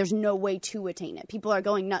 was there's no way to attain it. People are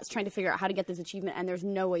going nuts trying to figure out how to get this achievement, and there's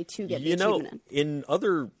no way to get the achievement. In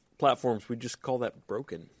other platforms, we just call that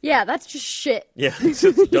broken. Yeah, that's just shit. Yeah, it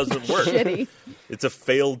just doesn't work. Shitty. It's a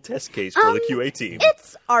failed test case for the QA team.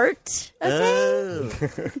 It's art, okay? Oh.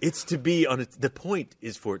 It's to be the point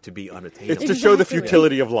is for it to be unattainable. It's to show the Exactly.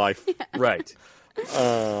 futility of life. Right. But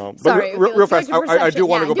Sorry, real fast, Director I do Perception.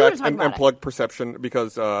 want to go Yeah, back talk and about it. plug Perception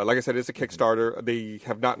because, like I said, it's a Kickstarter. They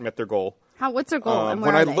have not met their goal. What's their goal, and where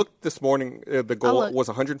When are I they? looked this morning, the goal look. was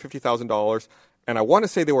 $150,000, and I want to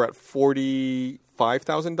say they were at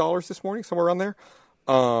 $45,000 this morning, somewhere around there.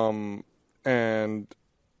 And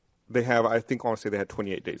they have, I want to say they had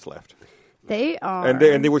 28 days left. They are... And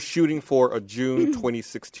they were shooting for a June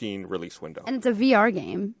 2016 release window. And it's a VR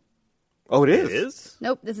game. Oh, it It is? is?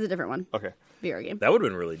 Nope, this is a different one. Okay. VR game. That would have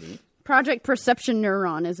been really neat. Project Perception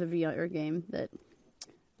Neuron is a VR game that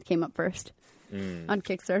came up first on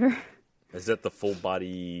Kickstarter. Is that the full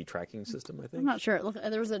body tracking system, I I'm think? not sure. Look,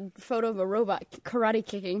 there was a photo of a robot karate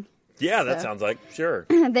kicking. Yeah, that So- sounds like, sure.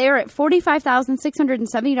 They are at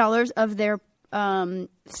 $45,670 of their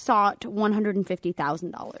sought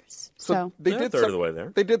 $150,000. So, they Yeah, did third of the way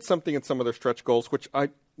there. They did something in some of their stretch goals, which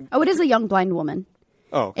it is a young blind woman.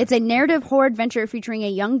 Oh, okay. It's a narrative horror adventure featuring a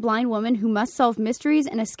young blind woman who must solve mysteries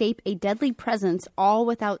and escape a deadly presence, all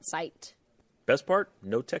without sight. Best part,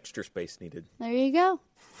 no texture space needed. There you go.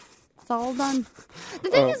 It's all done. The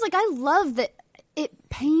thing is, I love that it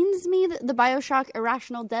pains me that the BioShock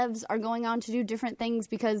Irrational devs are going on to do different things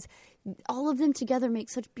because all of them together make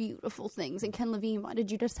such beautiful things. And Ken Levine, why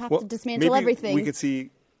did you just have to dismantle maybe everything? we could see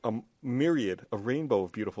a myriad, a rainbow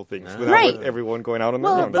of beautiful things without Right. everyone going out on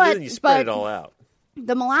Well, their own. But then you spread it all out.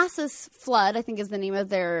 The Molasses Flood, I think is the name of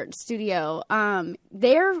their studio.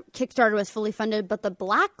 Their Kickstarter was fully funded, but the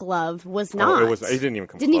Black Glove was not. It didn't even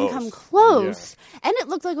come Didn't close. even come close. And it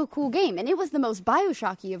looked like a cool game. And it was the most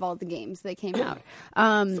Bioshocky of all the games that came out.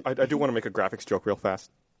 I do want to make a graphics joke real fast.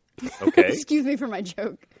 Okay. Excuse me for my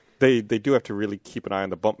joke. They do have to really keep an eye on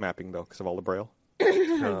the bump mapping, though, because of all the braille.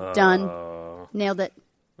 Done. Nailed it.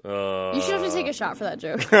 You should have to take a shot for that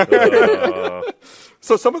joke.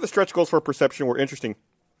 So some of the stretch goals for Perception were interesting.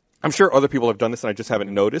 I'm sure other people have done this and I just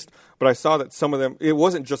haven't noticed, but I saw that some of them, it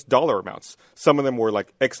wasn't just dollar amounts. Some of them were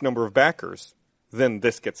like X number of backers, then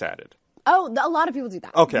this gets added. Oh, a lot of people do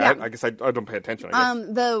that. Okay, Yeah. I guess I don't pay attention, I guess.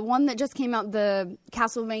 The one that just came out, the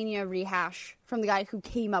Castlevania rehash from the guy who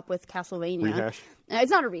came up with Castlevania. Rehash?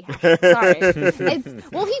 It's not a rehash. Sorry.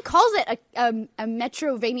 He calls it a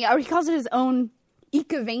Metrovania, or he calls it his own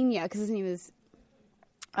Icavania because his name is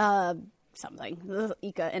something. There's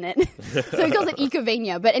Ica in it. So he calls it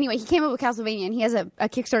Icavania. But anyway, he came up with Castlevania, and he has a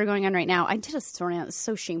Kickstarter going on right now. I did a story on it. It's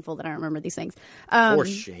so shameful that I don't remember these things. For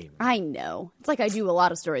shame. I know. It's like I do a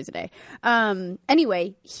lot of stories a day.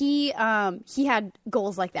 Anyway, he had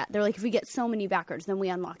goals like that. They're like, if we get so many backers, then we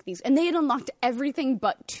unlock these. And they had unlocked everything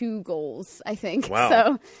but 2 goals, I think. Wow.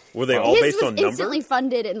 So Were they all his based was on number? instantly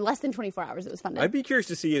funded in less than 24 hours. It was funded. I'd be curious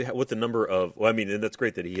to see what the number of. Well, I mean, and that's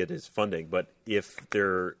great that he had his funding, but if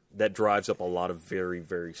that drives up a lot of very,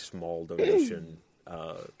 very small donation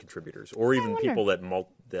contributors, or even wonder. people that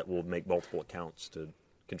will make multiple accounts to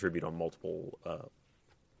contribute on multiple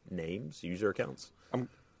names, user accounts. I'm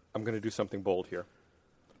going to do something bold here.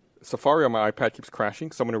 Safari on my iPad keeps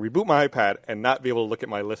crashing, so I'm going to reboot my iPad and not be able to look at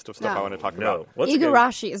my list of stuff No. I want to talk No, about. what's the game?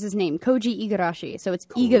 Igarashi is his name. Koji Igarashi. So it's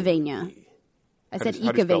Igavania. I said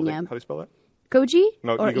How do you spell that? Igavania. How do you spell that? Koji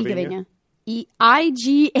No, or Igavania?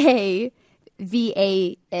 Igavania?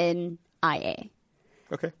 Igavania.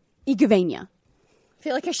 Okay. Igavania. I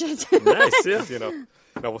feel like I should. Nice, yeah.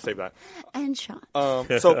 No, we'll save that. And shot.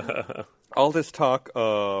 So all this talk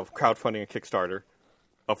of crowdfunding and Kickstarter,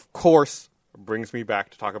 of course, brings me back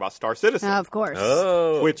to talk about Star Citizen. Of course.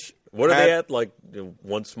 Oh, Which what are had- they at? Like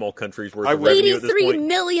one small country's worth I of would- revenue at this $83 point?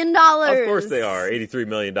 million. Of course they are. $83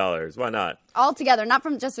 million. Why not? All together, not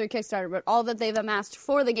from just their Kickstarter, but all that they've amassed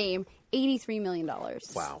for the game, $83 million.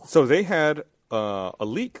 Wow. So they had a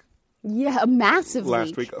leak Yeah, a massive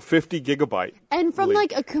last leak. week, a 50 gigabyte. And from leak.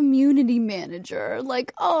 like a community manager.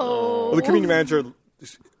 Like, oh. Well, the community manager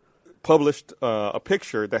published a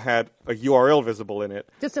picture that had a URL visible in it,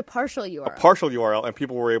 Just a partial URL. a partial URL, and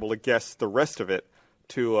people were able to guess the rest of it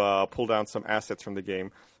to pull down some assets from the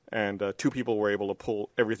game. And 2 people were able to pull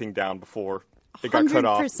everything down before it got cut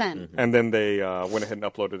off. 100%. And then they went ahead and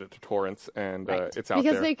uploaded it to torrents, and it's out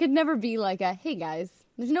because there. they could never be like hey guys,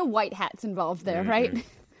 there's no white hats involved there, right?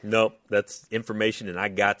 Nope, that's information, and I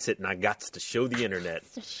got it, and I got to show the internet.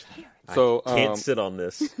 To share it. So Can't sit on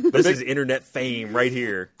this. This is internet fame right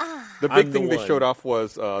here. the I'm big the thing they one. showed off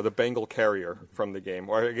was the Bengal carrier from the game,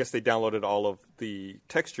 or I guess they downloaded all of the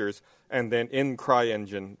textures, and then in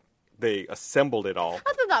CryEngine, they assembled it all.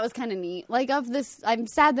 I thought that was kind of neat. Like, of this, I'm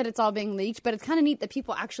sad that it's all being leaked, but it's kind of neat that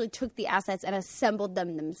people actually took the assets and assembled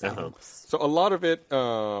them themselves. So a lot of it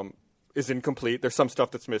is incomplete. There's some stuff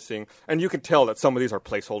that's missing, and you can tell that some of these are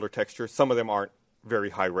placeholder textures. Some of them aren't very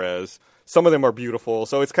high res. Some of them are beautiful.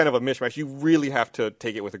 So it's kind of a mishmash. You really have to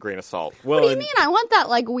take it with a grain of salt. Well, What do you mean? I want that,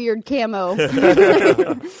 like, weird camo.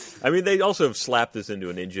 I mean, they also have slapped this into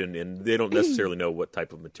an engine, and they don't necessarily know what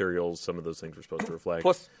type of materials some of those things are supposed to reflect.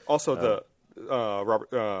 Plus, also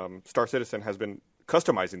Star Citizen has been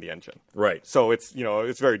customizing the engine. Right. So it's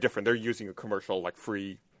it's very different. They're using a commercial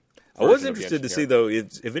free. I was version of the interested to engine see, here.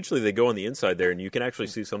 though, eventually they go on the inside there, and you can actually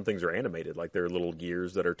see some things are animated, like there are little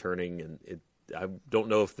gears that are turning, and I don't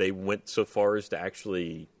know if they went so far as to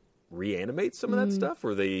actually reanimate some of that stuff,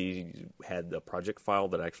 or they had a project file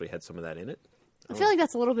that actually had some of that in it. I feel like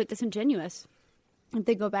that's a little bit disingenuous. If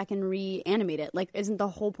they go back and reanimate it, like, isn't the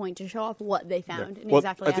whole point to show off what they found and Well,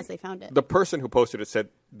 exactly I as think they found it? The person who posted it said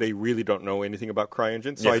they really don't know anything about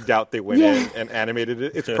CryEngine, so I doubt they went in and animated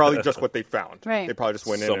it. It's probably just what they found. Right. They probably just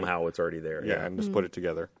went in Somehow it's already there. and, and just put it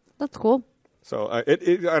together. That's cool. So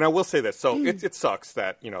and I will say this. So it sucks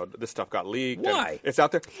that this stuff got leaked. Why? And it's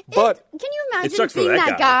out there, but Can you imagine sucks for being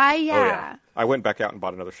that that guy. guy? Oh, Yeah. yeah. I went back out and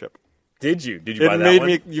bought another ship. Did you? Did you It buy that made one?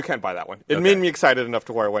 me. You can't buy that one. It Okay. made me excited enough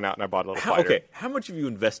to where I went out and I bought a little fighter. Okay, how much have you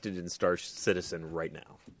invested in Star Citizen right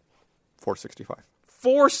now? 465. Good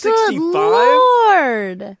 465?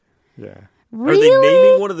 Lord. Yeah. Are Really? they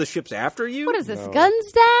naming one of the ships after you? What is this, gun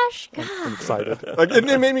stash? God. I'm excited. Like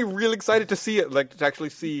it made me really excited to see it. Like to actually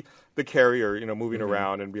see the carrier, moving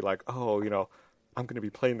around and be like, oh, I'm going to be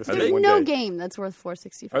playing this game There's one no day. game that's worth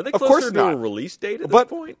 465. Are they Of closer course to a not. release date at But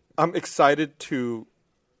this point? I'm excited to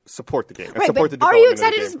support the game and Right, support the but are development you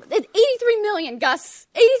of the excited? game. It's 83 million, Gus.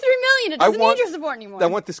 83 million. It doesn't need your support anymore. I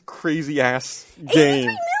want this crazy ass 83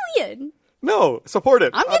 game. million. No, support it.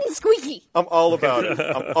 I'm getting squeaky. I'm all about it.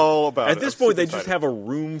 I'm all about it. At this I'm point, they super just excited. have a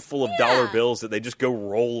room full of dollar bills that they just go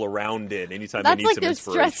roll around in anytime That's they need like some their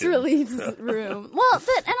inspiration. stress relief room. Well,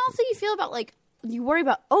 and also you feel about you worry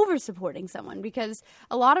about over supporting someone because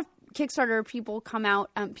a lot of Kickstarter people come out,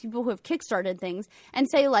 people who have Kickstarted things, and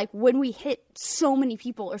say when we hit so many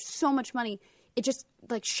people or so much money, it just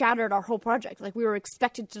shattered our whole project. Like we were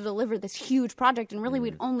expected to deliver this huge project, and really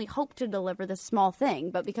we'd only hoped to deliver this small thing.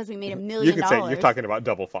 But because we made $1 million, You can say it. You're talking about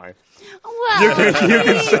Double Fine. Well, You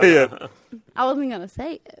can say it. I wasn't gonna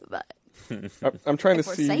say it, but I'm trying if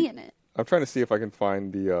to we're see. saying it. I'm trying to see if I can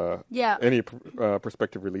find the any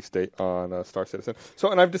prospective release date on Star Citizen.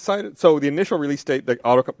 So, and I've decided. So, the initial release date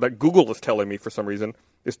that Google is telling me for some reason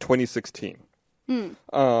is 2016.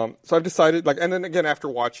 So I've decided, and then again after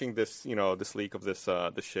watching this, this leak of this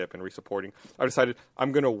ship and resupporting, I decided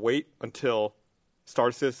I'm going to wait until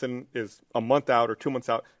Star Citizen is a month out or 2 months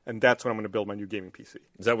out, and that's when I'm going to build my new gaming PC.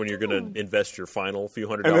 Is that when you're going to invest your final few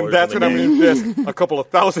 $100? And then that's in when the I'm game? going to invest a couple of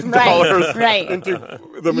 $1,000 Right. into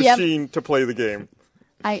the machine to play the game.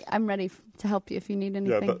 I'm ready to help you if you need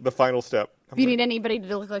anything. Yeah, the final step. If you need anybody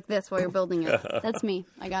to look like this while you're building it, that's me.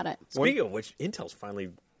 I got it. Speaking of which, Intel's finally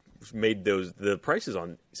made the prices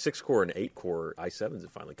on 6-core and 8-core i7s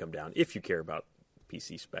have finally come down, if you care about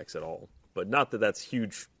PC specs at all. But not that that's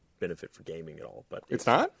huge benefit for gaming at all. But It's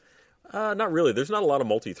not? Not really. There's not a lot of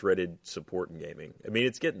multi-threaded support in gaming. I mean,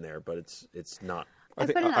 it's getting there, but it's not. I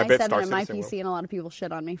put an I bet Star i7 in my Citizen PC, and a lot of people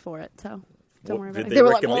shit on me for it. So don't worry about did it. they They were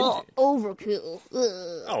like, recommend "Oh, overkill."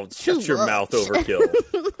 Ugh. Oh, shut Too your much. mouth,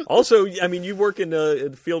 overkill. Also, I mean, you work in a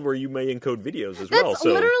field where you may encode videos as well. That's So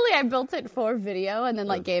literally, I built it for video, and then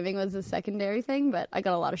gaming was a secondary thing. But I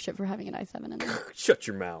got a lot of shit for having an i7 in there. shut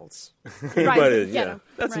your mouths. Ryan's But, gonna- yeah,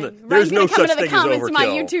 that's Ryan. not, Ryan's there's no gonna come such into the thing as comments of my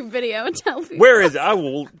overkill. YouTube video and tell people. Where is it? I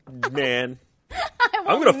will, man.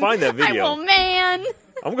 I'm going to find that video. I will, man.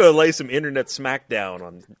 I'm going to lay some internet smackdown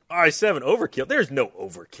on i7 overkill. There's no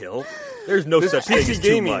overkill. There's no such thing PC as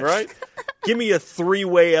gaming, too much. right? Give me a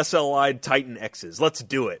 3-way SLI Titan X's. Let's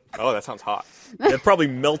do it. Oh, that sounds hot. It'd probably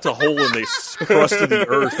melt a hole in the crust of the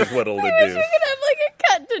earth is what it'll I wish do. we could have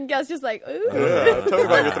a cut to Gus just ooh. Yeah, tell me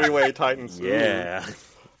about your 3-way Titans. Yeah.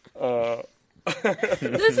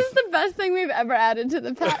 This is the best thing we've ever added to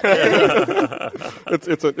the pack.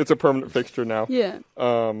 It's a permanent fixture now. Yeah.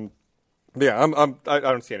 Yeah, I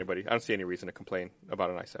don't see anybody. I don't see any reason to complain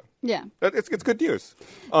about an i7. Yeah. It's good news.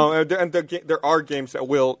 There are games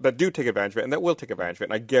that do take advantage of it, and that will take advantage of it.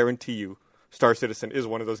 And I guarantee you, Star Citizen is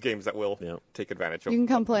one of those games that will take advantage of. You can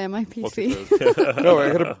come play on my PC. No,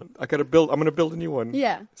 I gotta build. I'm gonna build a new one.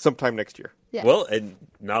 Yeah. Sometime next year. Yeah. Well, and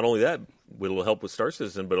not only that, it'll help with Star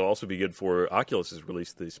Citizen, but it'll also be good for Oculus has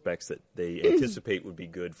released the specs that they anticipate would be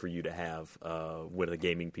good for you to have with a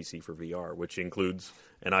gaming PC for VR, which includes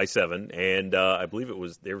an i7, and I believe it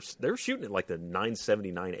was they were shooting at like the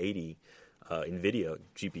 970, 980 NVIDIA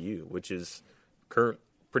GPU, which is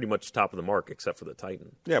pretty much top of the mark except for the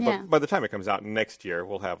Titan. Yeah, but by the time it comes out next year,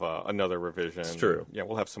 we'll have another revision. It's true. Yeah,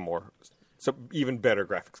 we'll have some even better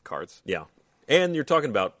graphics cards. Yeah, and you're talking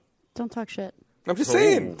about. Don't talk shit. I'm just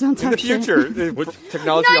saying. Don't in the talk shit. future,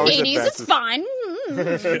 technology always 980s, advances. it's fine.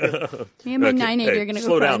 Me and my 980 are going to go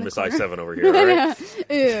slow cry down, in the Miss corner. i7 over here. All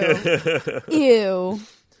right? Ew.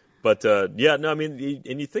 But I mean,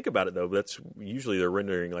 and you think about it though. That's usually they're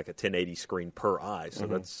rendering like a 1080 screen per eye, so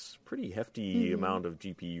that's pretty hefty amount of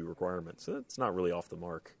GPU requirements. So that's not really off the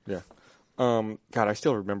mark. Yeah. God, I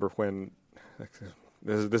still remember when.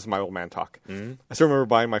 This is my old man talk. Mm-hmm. I still remember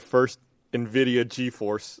buying my first NVIDIA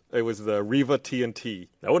GeForce. It was the Riva TNT.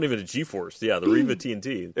 That wasn't even a GeForce. Yeah, the Riva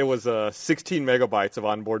TNT. It was 16 megabytes of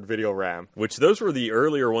onboard video RAM. Which those were the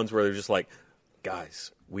earlier ones where they're just like,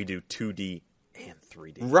 guys, we do 2D and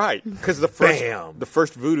 3D. Right, because the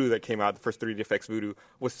first Voodoo that came out, the first 3D effects Voodoo,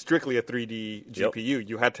 was strictly a 3D GPU. Yep.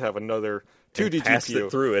 You had to have another 2D passed GPU.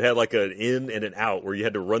 It through. It had like an in and an out where you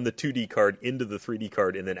had to run the 2D card into the 3D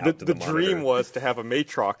card and then out to the monitor. The dream was to have a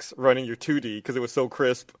Matrox running your 2D because it was so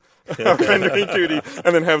crisp, rendering 2D,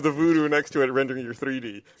 and then have the Voodoo next to it rendering your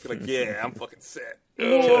 3D. You're like, yeah, I'm fucking set.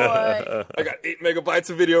 Boy. I got 8 megabytes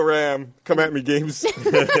of video RAM. Come at me, games.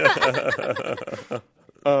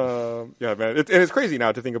 Yeah, man, it's crazy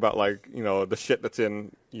now to think about the shit that's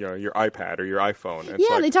in your iPad or your iPhone.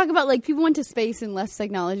 They talk about people went to space in less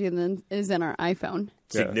technology than is in our iPhone.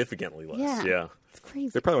 Significantly less. Yeah. It's crazy.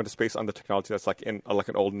 They probably went to space on the technology that's like an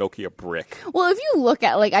old Nokia brick. Well, if you look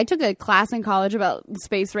at I took a class in college about the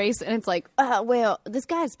space race, and it's like, well, this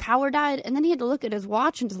guy's power died, and then he had to look at his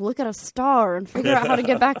watch and just look at a star and figure out how to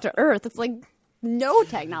get back to Earth. It's like. No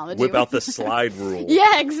technology. Whip out the slide rule.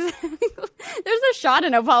 Yeah, exactly. There's a shot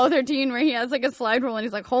in Apollo 13 where he has a slide rule and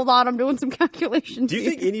he's like, hold on, I'm doing some calculations. Do you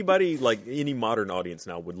think anybody, any modern audience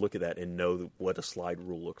now, would look at that and know what a slide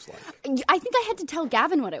rule looks like? I think I had to tell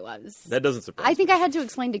Gavin what it was. That doesn't surprise me. I think I had to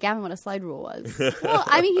explain to Gavin what a slide rule was. Well,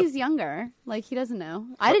 I mean, he's younger. He doesn't know.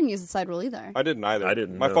 I didn't use the slide rule either. I didn't either. I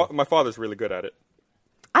didn't know. My father's really good at it.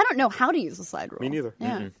 I don't know how to use the slide rule. Me neither.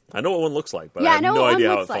 Yeah. Mm-mm. I know what one looks like, but I have no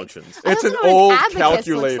idea how it functions. It's an old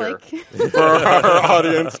calculator for our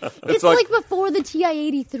audience. It's like before the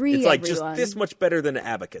TI-83. It's like just this much better than an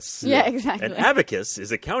abacus. Yeah, exactly. An abacus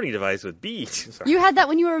is a counting device with beads. You had that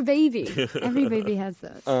when you were a baby. Every baby has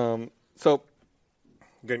that. So,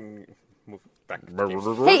 getting move back.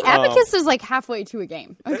 Hey, abacus is halfway to a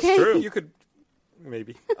game. Okay, that's true. You could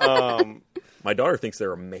maybe. My daughter thinks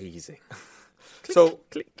they're amazing. So,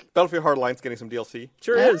 Battlefield Hardline's getting some DLC.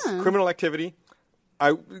 Sure is. Criminal Activity.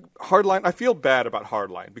 Hardline. I feel bad about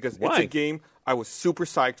Hardline because Why? it's a game I was super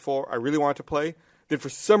psyched for. I really wanted to play. Then for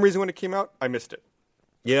some reason when it came out, I missed it.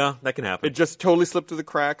 Yeah, that can happen. It just totally slipped through the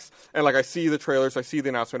cracks. And I see the trailers, I see the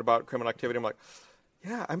announcement about Criminal Activity. I'm like,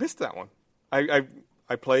 yeah, I missed that one. I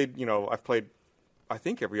played. I've played, I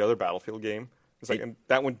think every other Battlefield game. It's and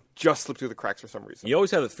that one just slipped through the cracks for some reason. You always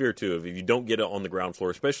have the fear, too, of if you don't get it on the ground floor,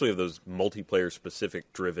 especially of those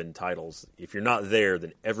multiplayer-specific driven titles, if you're not there,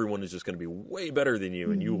 then everyone is just going to be way better than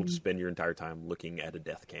you, and you will just spend your entire time looking at a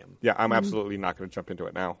death cam. Yeah, I'm absolutely not going to jump into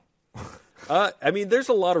it now. I mean, there's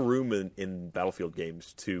a lot of room in Battlefield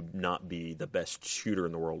games to not be the best shooter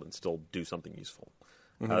in the world and still do something useful.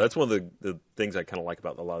 Mm-hmm. That's one of the things I kind of like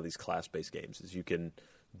about a lot of these class-based games, is you can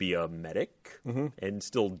be a medic and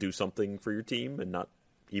still do something for your team, and not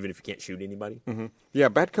even if you can't shoot anybody. Mm-hmm. Yeah,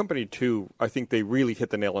 Bad Company 2, I think they really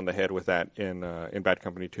hit the nail on the head with that in Bad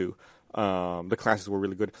Company 2. The classes were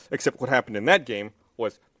really good, except what happened in that game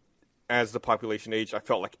was, as the population aged, I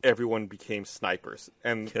felt like everyone became snipers.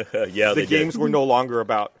 And the games were no longer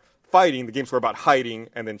about fighting. The games were about hiding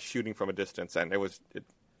and then shooting from a distance, and it was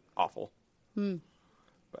awful.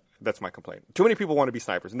 But that's my complaint. Too many people want to be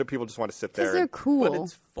snipers, and people just want to sit there. Because they're cool. But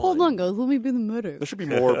it's fun. Hold on, guys. Let me be the medic. There should be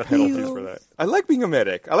more penalties for that. I like being a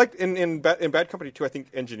medic. I like in Bad Company 2, I think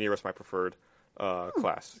engineer was my preferred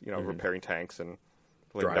class. Repairing tanks and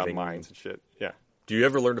laying down mines and shit. Yeah. Do you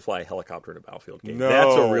ever learn to fly a helicopter in a Battlefield game? No,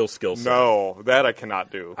 That's a real skill set. No, that I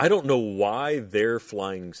cannot do. I don't know why their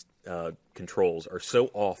flying controls are so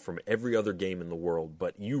off from every other game in the world,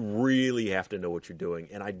 but you really have to know what you're doing,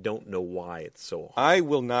 and I don't know why it's so off. I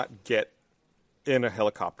will not get in a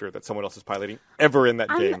helicopter that someone else is piloting ever in that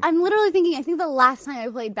game. I'm literally thinking, I think the last time I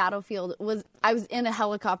played Battlefield was I was in a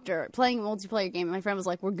helicopter playing a multiplayer game, and my friend was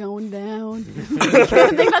like, we're going down. I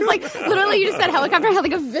think that's like, literally you just said helicopter, I had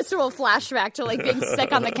like a visceral flashback to like being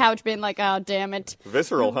sick on the couch being like, oh, damn it.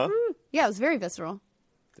 Visceral, huh? Yeah, it was very visceral.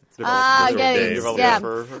 Visceral Yeah.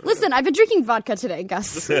 for- Listen, I've been drinking vodka today,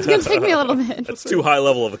 Gus. It's going to take me a little bit. That's too high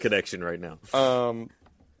level of a connection right now.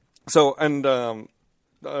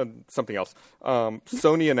 Something else.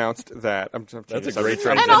 Sony announced that. That's a great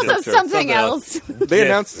And transition. also something else. They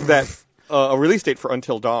announced that a release date for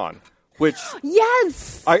Until Dawn, which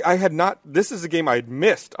Yes! I had not. This is a game I had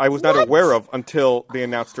missed. I was not What? aware of until they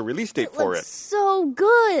announced a release date for Looks it. so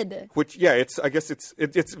good. Which, yeah, I guess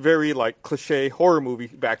it's very like cliche horror movie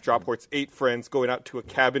backdrop where it's 8 friends going out to a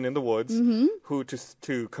cabin in the woods, who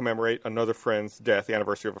to commemorate another friend's death, the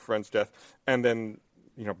anniversary of a friend's death, and then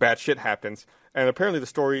bad shit happens. And apparently, the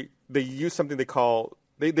story they use something they call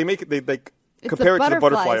they make it they like It's compare it to the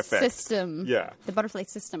butterfly effect. system. Yeah. The butterfly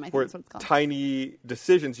system, I think Where that's what it's called. tiny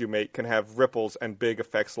decisions you make can have ripples and big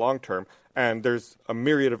effects long term. And there's a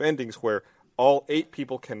myriad of endings where all 8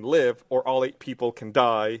 people can live or all 8 people can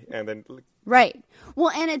die, and then Right.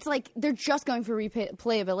 Well, and it's like they're just going for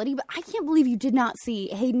replayability, but I can't believe you did not see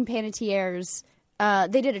Hayden Panettiere's.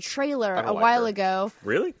 They did a trailer don't a like while her. ago.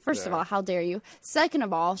 Really? First of all, how dare you? Second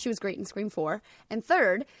of all, she was great in Scream 4. And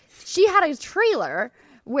third, she had a trailer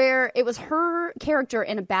where it was her character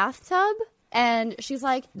in a bathtub, and she's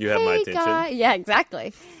like, You have hey, my attention." guys. Yeah,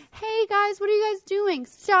 exactly. Hey, guys, what are you guys doing?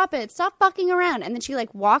 Stop it. Stop fucking around. And then she,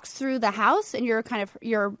 like, walks through the house, and you're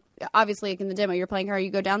obviously, like, in the demo, you're playing her.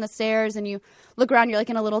 You go down the stairs, and you look around, you're,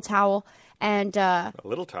 like, in a little towel. And, a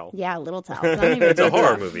little towel. yeah, a little towel. It's not even It's a big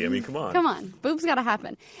horror towel. movie. I mean, come on. Come on. Boobs gotta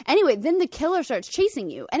happen. Anyway, then the killer starts chasing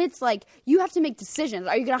you. And it's like, you have to make decisions.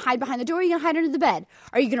 Are you gonna hide behind the door? Or are you gonna hide under the bed?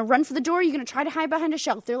 Are you gonna run for the door? Or are you gonna try to hide behind a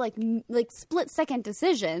shelf? They're like split-second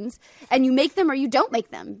decisions. And you make them or you don't make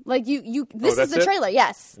them. Like, this is that's the it? trailer,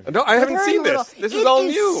 yes. No, I With haven't her seen in the this. little- This is all new.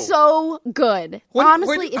 It is so good. What-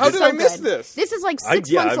 Honestly, wait, it's how did so I miss good. this? This is like 6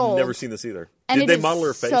 Yeah, months I've old. never seen this either. And Did it they is model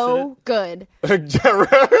her face so in it? good.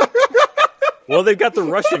 Well, they've got the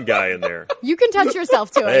Russian guy in there. You can touch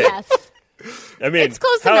yourself to it, Hey. yes. I mean, It's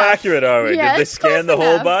close how enough. accurate are we? Yeah, Did they it's close scan the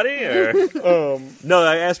whole enough. body? Or? No,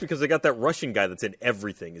 I asked because they got that Russian guy that's in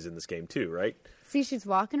everything is in this game too, right? See, she's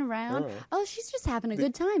walking around. Oh, she's just having a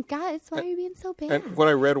good time. Guys, why are you being so bad? And what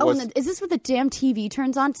I read Oh, was and is this what the damn TV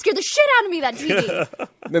turns on? Scared the shit out of me, that TV.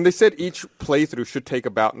 then they said each playthrough should take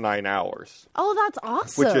about 9 hours, Oh, that's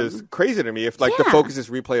awesome. which is crazy to me. If like the Yeah. focus is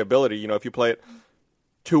replayability, if you play it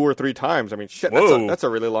 2 or 3 times, I mean, shit, Whoa. that's a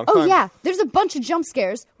really long Oh, time. yeah. There's a bunch of jump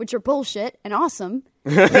scares, which are bullshit and awesome.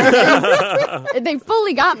 They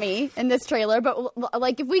fully got me in this trailer, but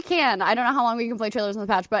like if we can, I don't know how long we can play trailers in the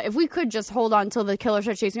patch, but if we could just hold on until the killer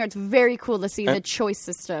starts chasing her, it's very cool to see the choice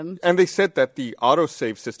system. And they said that the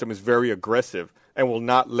autosave system is very aggressive and will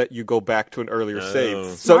not let you go back to an earlier save.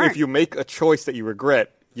 So Smart. if you make a choice that you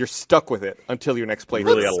regret, you're stuck with it until your next playthrough.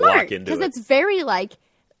 Really gotta lock into because it. it's very like,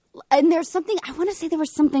 and there's something I want to say. There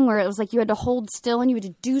was something where it was like you had to hold still and you had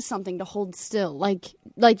to do something to hold still, like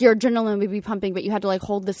your adrenaline would be pumping, but you had to like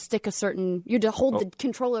hold the stick a certain. You had to hold the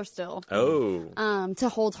controller still, to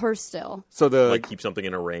hold her still. So Like keep something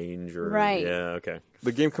in a range or Right. Yeah, okay.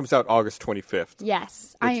 the game comes out August 25th.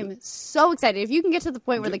 Yes, I am so excited. If you can get to the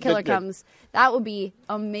point where the killer good. comes, that would be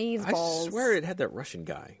amazing. I swear it had that Russian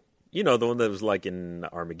guy. You know, the one that was like in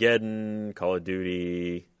Armageddon, Call of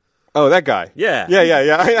Duty. Oh, that guy. Yeah. Yeah.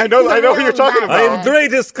 I know He's a who you're real talking nut. I about. am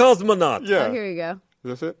greatest cosmonaut. Yeah. Oh, here you go.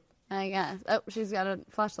 Is this it? I guess. Oh, she's got a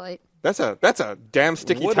flashlight. That's a damn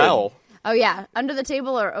sticky What towel. Oh yeah, under the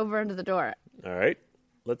table or over under the door. All right.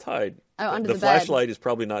 Let's hide. Oh, under the the bed. flashlight is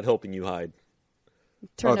probably not helping you hide.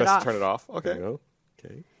 Turn it that's off. turn it off. Okay. There you go.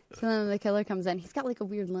 Okay. So then the killer comes in. He's got like a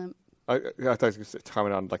weird limp. I thought it was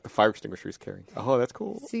comment on like the fire extinguisher he's carrying. Oh, that's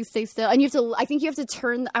cool. So you stay still, and you have to. I think you have to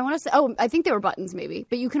turn. I want to say. Oh, I think they were buttons, maybe.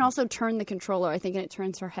 But you can also turn the controller. I think, and it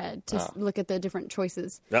turns her head to look at the different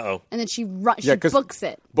choices. Uh-oh. And then she 'cause books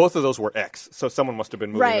it. Both of those were X, so someone must have been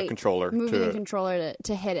moving Right, a controller moving to. the controller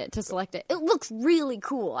to hit it, to select it. It looks really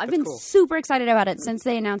cool. I've been cool. super excited about it since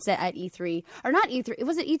they announced it at E3, or not E3.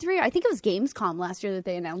 Was it E3? I think it was Gamescom last year that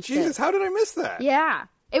they announced Jesus, it. how did I miss that? Yeah,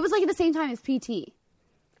 it was like at the same time as PT.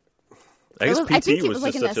 I guess PT I think it was was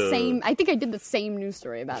like just in the such a... same. I think I did the same news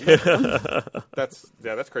story about this one.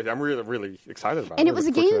 That's crazy. I'm really excited about it. And I'm it was a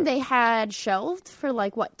looking forward game to they had shelved for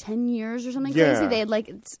like 10 years or something Yeah. crazy. They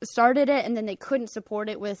had started it and then they couldn't support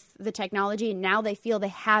it with the technology. And now they feel they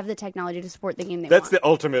have the technology to support the game they That's want. the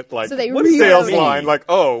ultimate So they what reloaded sales it. line. Like,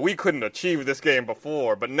 oh, we couldn't achieve this game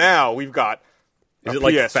before, but now we've got. Is a it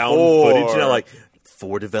like PS4. found footage? You know, like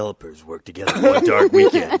 4 developers worked together one dark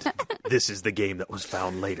weekend. This is the game that was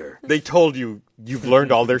found later. They told you you've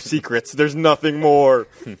learned all their secrets. There's nothing more.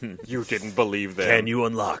 You didn't believe them. Can you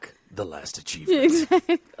unlock the last achievement?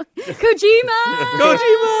 Exactly. Kojima!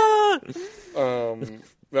 Kojima!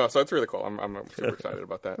 No, so it's really cool. I'm super excited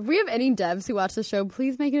about that. If we have any devs who watch the show,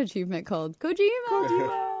 please make an achievement called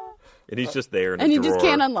Kojima. And he's just there in And a you drawer. just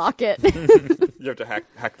can't unlock it. You have to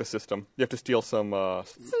hack the system. You have to steal some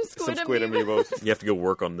Squid amiibos. You have to go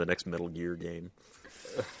work on the next Metal Gear game.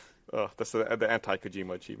 That's the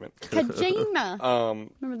anti-Kojima achievement. Kojima.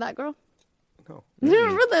 Remember that girl? No.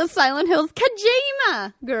 Remember the Silent Hills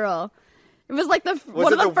Kojima girl? It was like one it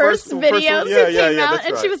of the the first first one? videos Yeah, that yeah, came yeah, out, that's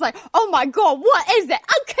and she right. was like, "Oh my god, what is it?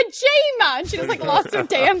 Oh, Kojima!" And she just lost her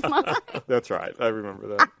damn mind. That's right. I remember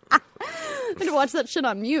that. I had to watch that shit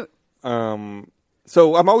on mute.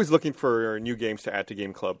 So I'm always looking for new games to add to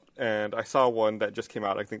Game Club, and I saw one that just came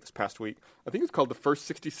out, I think, this past week. I think it's called The First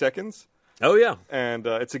 60 Seconds, Oh, yeah. and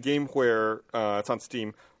it's a game where, it's on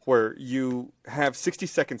Steam, where you have 60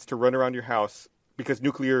 seconds to run around your house because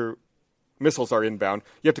nuclear missiles are inbound.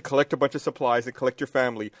 You have to collect a bunch of supplies and collect your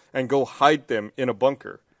family and go hide them in a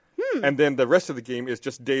bunker. And then the rest of the game is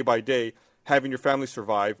just day by day having your family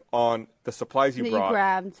survive on the supplies you That you brought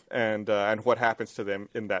grabbed. and what happens to them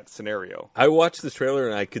in that scenario. I watched this trailer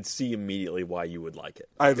and I could see immediately why you would like it.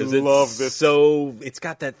 I 'Cause love it's this. So it's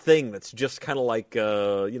got that thing that's just kind of like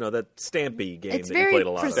that Stampy game It's that you very played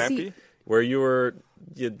a lot of, Stampy? where you were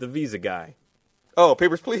the Visa guy. Oh,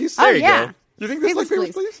 Papers, Please? Oh, There you yeah. go. You think this is like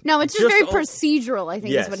Papers, Please. Please? No, it's just Just very all- procedural, I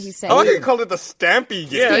think Yes. is what he's saying. I like how you called it the Stampy game.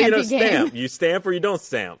 Yeah, Stampy game. stamp. You stamp or you don't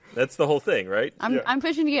stamp. That's the whole thing, right? I'm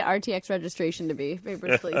pushing to get RTX registration to be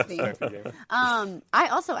Papers, Please themed. Stampy game. I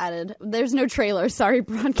also added, there's no trailer, sorry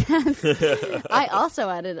broadcast. I also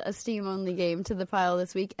added a Steam-only game to the pile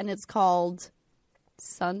this week, and it's called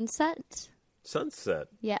Sunset. Sunset.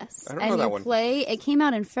 Yes. I don't and know that you one. play, it came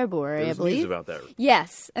out in February, I There's believe. news about that.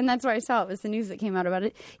 Yes, and that's where I saw it, was the news that came out about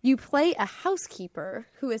it. You play a housekeeper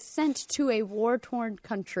who is sent to a war-torn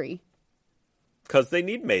country. Because they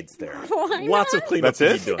need maids there. Why Lots not? of cleanup That's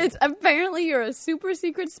to it? be done. It's apparently you're a super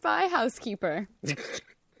secret spy housekeeper.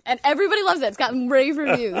 And everybody loves it. It's gotten rave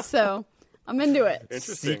reviews, so I'm into it.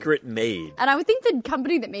 Interesting. Secret maid. And I would think the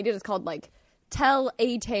company that made it is called Tell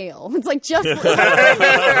a Tale. It's just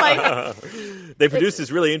like They produced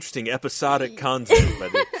this really interesting episodic content.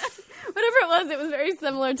 But whatever it was very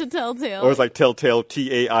similar to Telltale. Or it was like Telltale,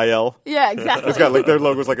 Tail. Yeah, exactly. It's got their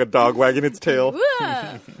logo's like a dog wagging its tail.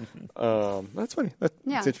 Yeah. That's funny. That's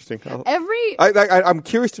Yeah. interesting. I'm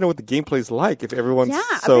curious to know what the gameplay's like. If everyone's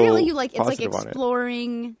so apparently you it's positive on it.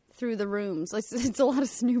 exploring through the rooms. It's a lot of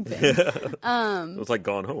snooping. it was like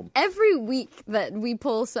Gone Home. Every week that we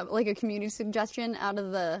pull a community suggestion out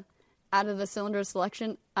of the cylinder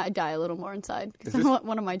selection, I die a little more inside because I want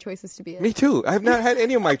one of my choices to be it. Me too. I have not had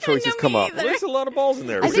any of my choices come up. either. There's a lot of balls in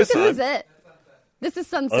there. I think this is it. This is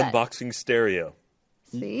Sunset. Unboxing stereo.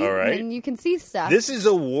 See? All right. And you can see stuff. This is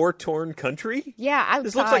a war-torn country? yeah, outside.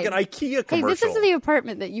 This looks like an IKEA commercial. Hey, this is the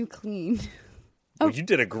apartment that you cleaned. Well, you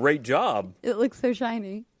did a great job. It looks so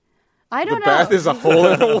shiny. I The don't know. bath is a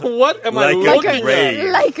hole. What am I Like a looking like at?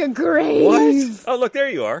 grave. like a grave. What? Oh, look, there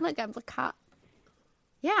you are. Look, I'm a cop.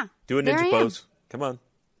 Yeah. Do a there I ninja am. pose. Come on.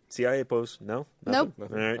 CIA pose. No? Nope. All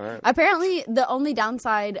right. All right. Apparently, the only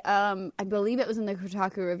downside, I believe it was in the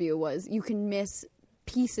Kotaku review, was you can miss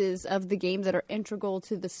pieces of the game that are integral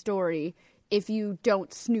to the story if you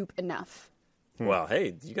don't snoop enough. Well,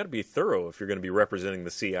 hey, you got to be thorough if you're going to be representing the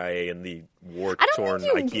CIA in the I war-torn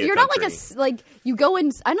don't think IKEA you're not country. you go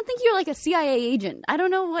in. I don't think you're like a CIA agent. I don't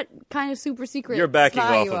know what kind of super secret. You're backing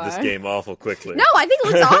spy off you of this are. game awful quickly. No, I think it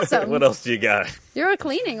looks awesome. What else do you got? You're a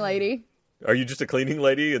cleaning lady. Are you just a cleaning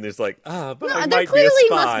lady? And there's but I There might be a clearly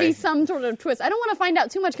spy. must be some sort of twist. I don't want to find out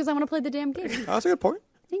too much because I want to play the damn game. Oh, that's a good point.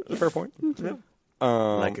 Thank That's a fair point.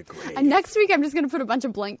 Like a grave. And next week, I'm just going to put a bunch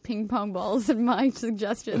of blank ping pong balls in my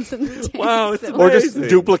suggestions. In the Wow, it's Or just Amazing.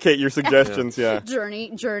 duplicate your suggestions, yeah.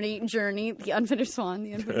 journey, the unfinished swan,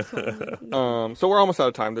 the unfinished swan. So we're almost out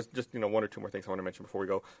of time. There's just one or two more things I want to mention before we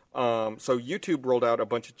go. So YouTube rolled out a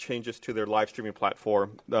bunch of changes to their live streaming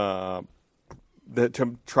platform to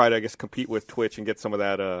try to, I guess, compete with Twitch and get some of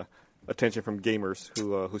that attention from gamers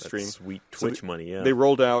who That's stream. sweet Twitch money, yeah. They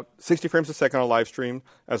rolled out 60 frames a second on a live stream,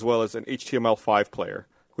 as well as an HTML5 player,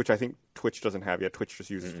 which I think Twitch doesn't have yet. Twitch just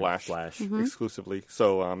uses Flash exclusively,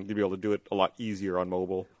 so you'll be able to do it a lot easier on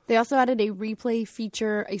mobile. They also added a replay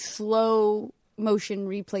feature, a slow motion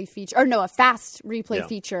replay feature, or no, a fast replay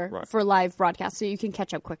feature for live broadcast, so you can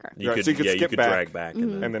catch up quicker. You could skip back, drag back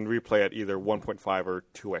and then replay at either 1.5 or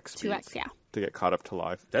 2x speeds. 2x, yeah. To get caught up to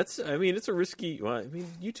live. It's a risky. Well,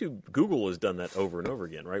 Google has done that over and over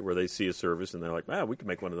again, right? Where they see a service and they're like, we can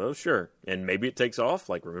make one of those, sure. And maybe it takes off.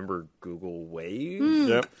 Like, remember Google Wave?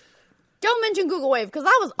 Yep. Don't mention Google Wave because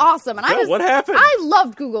that was awesome, and what happened? I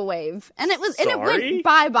loved Google Wave, and it went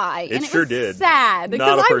bye. It and sure was did. Sad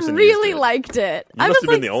because I really liked it. You must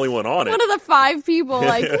have been the only one on it. One of the 5 people,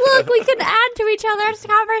 like, look, we can add to each other's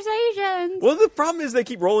conversations. Well, the problem is they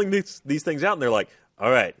keep rolling these things out, and they're like,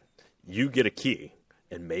 all right, you get a key.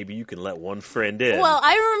 And maybe you can let one friend in. Well,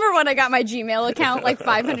 I remember when I got my Gmail account like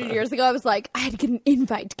 500 years ago, I was like, I had to get an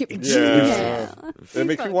invite to get my Gmail. It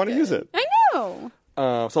makes you want to use it. I know.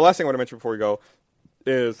 So last thing I want to mention before we go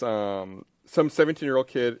is some 17-year-old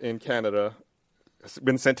kid in Canada has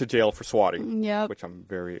been sent to jail for swatting, which I'm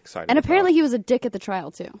very excited And about. apparently he was a dick at the trial,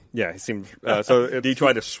 too. Yeah, he seemed... Did he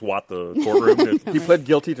try to swat the courtroom? He pled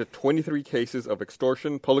guilty to 23 cases of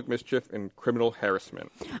extortion, public mischief, and criminal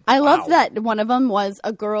harassment. I love that one of them was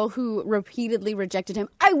a girl who repeatedly rejected him.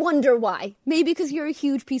 I wonder why. Maybe because you're a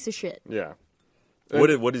huge piece of shit. Yeah.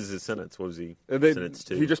 What is his sentence? What was he sentenced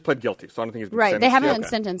to? He just pled guilty, so I don't think he's been Right, sentenced they haven't yet. been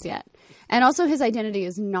sentenced yet. And also his identity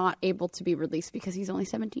is not able to be released because he's only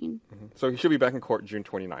 17. So he should be back in court June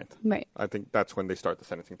 29th. Right. I think that's when they start the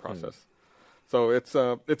sentencing process. So it's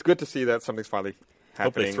good to see that something's finally Hope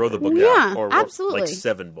happening. they throw the book Yeah, out. absolutely. Like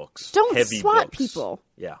 7 books. Don't heavy swat books. people.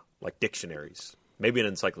 Yeah, like dictionaries. Maybe an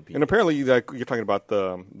encyclopedia. And apparently, like, you're talking about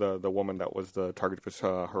the woman that was the target of his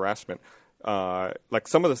harassment. Like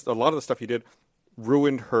a lot of the stuff he did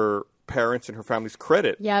ruined her parents and her family's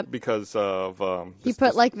credit. Yep. Because of He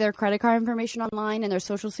put like their credit card information online and their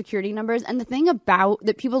social security numbers. And the thing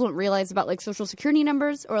that people don't realize about like social security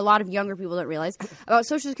numbers, or a lot of younger people don't realize about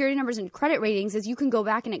social security numbers and credit ratings, is you can go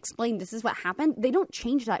back and explain this is what happened. They don't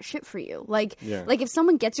change that shit for you. Like if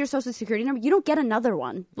someone gets your social security number, you don't get another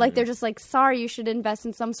one. Like they're just like, sorry, you should invest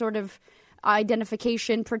in some sort of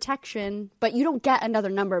identification protection, but you don't get another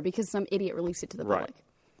number because some idiot released it to the public.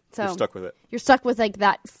 So you're stuck with it. You're stuck with like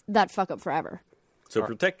that fuck up forever. So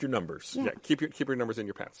protect your numbers. Yeah, keep your numbers in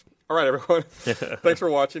your pants. All right, everyone. Thanks for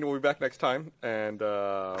watching. We'll be back next time. And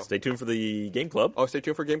stay tuned for the Game Club. Oh, stay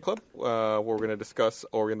tuned for Game Club, where we're going to discuss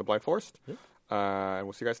Ori and the Blind Forest. And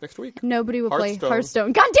we'll see you guys next week. Nobody will play Hearthstone.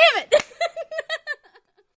 Hearthstone. God damn it!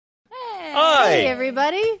 Hi. Hey,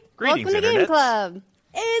 everybody. Greetings, Welcome to Internet. Game Club.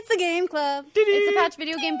 It's a Game Club. It's a Patch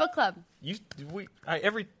Video Game Book Club.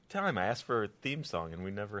 Every time I ask for a theme song, and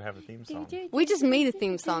we never have a theme song. We just made a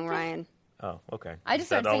theme song, Ryan. Oh, okay. I just Is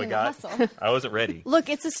that started all we singing got? The Hustle. I wasn't ready. Look,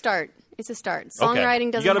 it's a start. It's a start. Okay.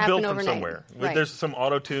 Songwriting doesn't You gotta happen build from overnight. somewhere. Right. There's some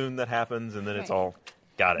auto tune that happens, and then it's Right. all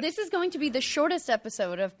got it. This is going to be the shortest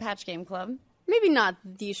episode of Patch Game Club. Maybe not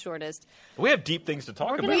the shortest. We have deep things to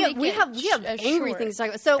talk We're about. gonna make We it have angry short. things to talk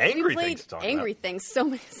about. So Angry we played things to talk angry about. things. So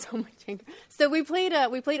much anger. So we played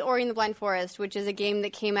Ori and the Blind Forest, which is a game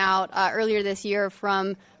that came out earlier this year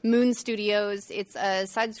from Moon Studios. It's a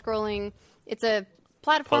side-scrolling. It's a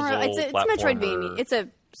platformer. Puzzle, It's platformer. Metroidvania. It's a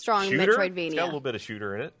strong Shooter? Metroidvania. It's got a little bit of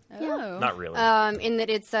shooter in it. Oh. Not really. In that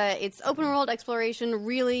it's open world exploration.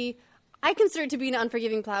 Really, I consider it to be an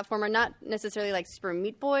unforgiving platformer, not necessarily like Super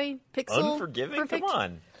Meat Boy pixel. Unforgiving? Perfect. Come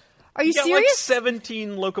on. Are you got serious? like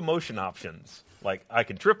 17 locomotion options. Like, I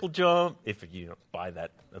can triple jump if you buy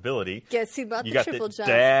that ability. Yeah, see about You the got triple the jump.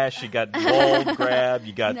 dash, you got wall grab,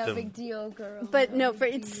 you got No the... big deal, girl. But no,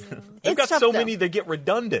 it's They've got tough, so though. many, they get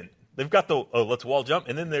redundant. They've got the, let's wall jump,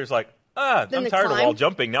 and then there's like, Then I'm the tired of climb. wall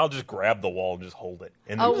jumping. Now I'll just grab the wall and just hold it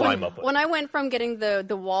and then Oh, climb up it. when I went from getting the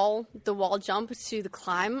wall jump to the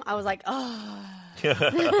climb, I was like, oh, so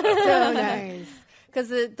nice. Because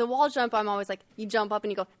the wall jump, I'm always like, you jump up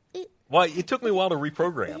and you go. "Eh." Well, it took me a while to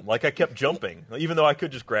reprogram. Like, I kept jumping, even though I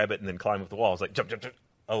could just grab it and then climb up the wall. I was like, jump, jump, jump.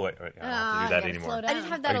 Oh, wait, I don't have to do that gotta anymore. slow I down. didn't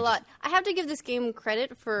have that a lot. I have to give this game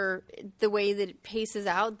credit for the way that it paces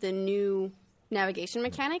out the new navigation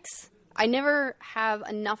mechanics. I never have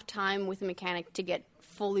enough time with a mechanic to get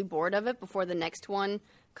fully bored of it before the next one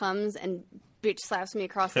comes and bitch slaps me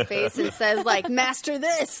across the face and says, like, master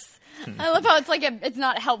this. I love how it's like it's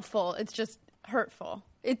not helpful. It's just hurtful.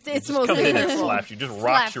 It's Just most comes in and hurtful. slaps you, just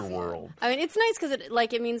rocks Slaps your you. world. I mean, it's nice because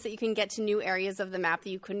it means that you can get to new areas of the map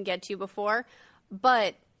that you couldn't get to before.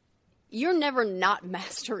 But you're never not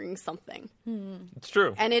mastering something. It's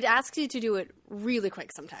true. And it asks you to do it really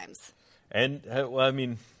quick sometimes. And, well, I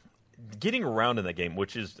mean, getting around in that game,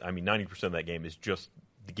 which is, I mean, 90% of that game is just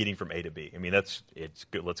getting from A to B. I mean, it's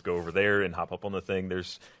good. Let's go over there and hop up on the thing.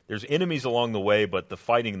 There's enemies along the way, but the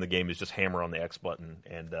fighting in the game is just hammer on the X button,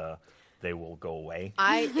 and they will go away.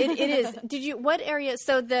 It is. What area?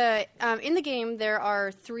 So in the game, there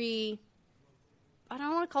are 3, I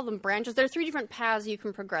don't want to call them branches. There are 3 different paths you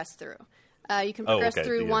can progress through. You can progress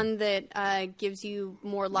through one that gives you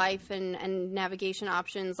more life and navigation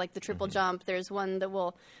options, like the triple jump. There's one that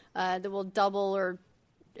will double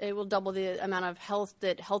the amount of health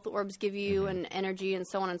that health orbs give you and energy and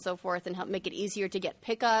so on and so forth, and help make it easier to get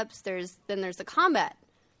pickups. There's the combat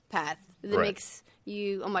path that makes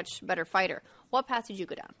you a much better fighter. What path did you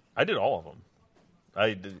go down? I did all of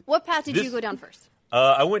them. What path did you go down first?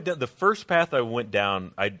 I went down the first path. I went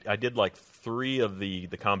down. I did like 3 of the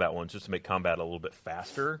combat ones just to make combat a little bit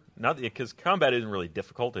faster. Not because combat isn't really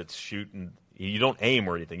difficult. It's shoot and you don't aim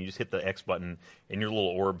or anything. You just hit the X button and your little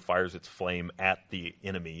orb fires its flame at the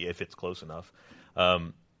enemy if it's close enough.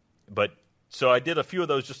 But so I did a few of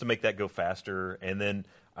those just to make that go faster, and then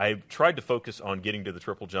I tried to focus on getting to the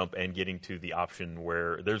triple jump and getting to the option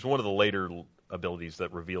where there's one of the later abilities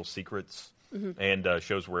that reveals secrets. And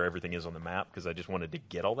shows where everything is on the map, because I just wanted to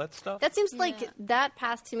get all that stuff. That seems like that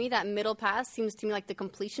path to me, that middle path, seems to me like the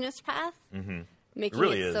completionist path. Making it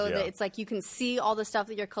really it is, so that it's like you can see all the stuff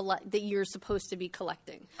that you're supposed to be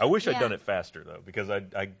collecting. I wish I'd done it faster, though, because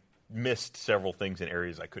I missed several things in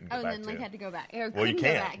areas I couldn't go back and then to. had to go back. Or Well, you couldn't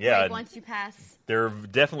can't. go back. Yeah. Like, once you pass. There are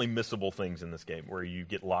definitely missable things in this game where you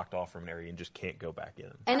get locked off from an area and just can't go back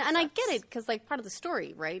in. And I get it, because like part of the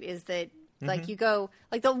story, right, is that like you go,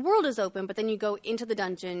 like the world is open, but then you go into the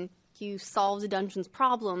dungeon, you solve the dungeon's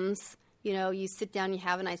problems, you sit down, you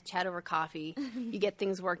have a nice chat over coffee, you get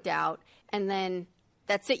things worked out, and then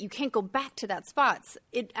that's it. You can't go back to that spot.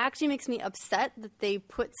 It actually makes me upset that they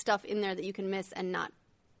put stuff in there that you can miss and not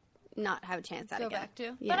have a chance at Go again. back to.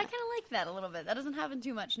 Yeah. But I kind of like that a little bit. That doesn't happen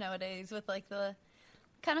too much nowadays with like the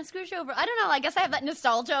kind of screws you over. I don't know. I guess I have that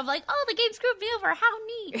nostalgia of like, oh, the game screwed me over. How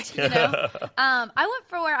neat, I went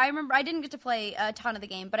for where I remember I didn't get to play a ton of the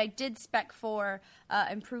game, but I did spec for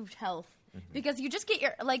improved health. Because you just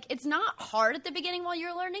get it's not hard at the beginning while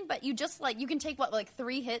you're learning, but you just you can take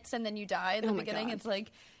 3 hits and then you die in the beginning. God. It's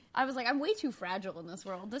like, I was like, I'm way too fragile in this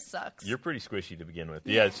world. This sucks. You're pretty squishy to begin with.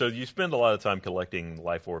 Yeah, so you spend a lot of time collecting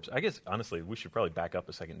life orbs. I guess, honestly, we should probably back up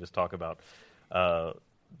a second and just talk about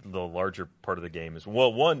the larger part of the game.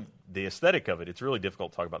 One, the aesthetic of it. It's really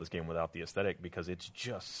difficult to talk about this game without the aesthetic because it's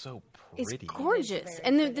just so pretty. It's gorgeous,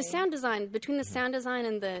 and the sound design, between the sound design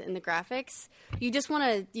and the graphics, you just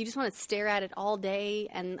want to stare at it all day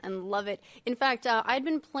and love it. In fact, I'd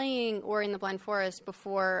been playing Ori and the Blind Forest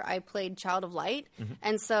before I played Child of Light,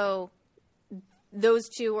 and so those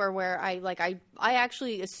two are where I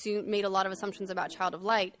actually made a lot of assumptions about Child of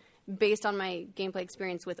Light based on my gameplay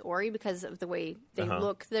experience with Ori because of the way they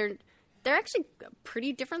look. They're actually a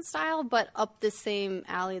pretty different style, but up the same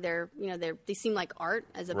alley. They seem like art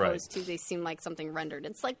as opposed to they seem like something rendered.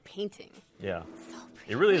 It's like painting. Yeah, so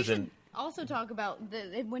pretty. it really isn't. Also talk about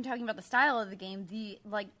when talking about the style of the game, the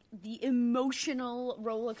emotional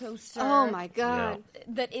roller coaster. Oh my god,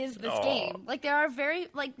 that is this game. Like there are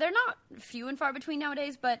they're not few and far between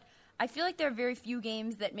nowadays, but I feel like there are very few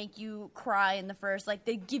games that make you cry in the first. Like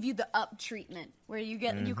they give you the up treatment where you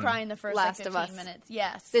cry in the first Last of 15 Us. minutes.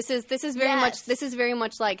 Yes, this is very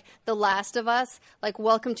much like The Last of Us. Like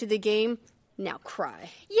welcome to the game. Now cry.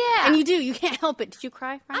 Yeah, and you do. You can't help it. Did you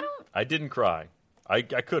cry? Ryan? I didn't cry. I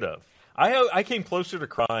could have. I came closer to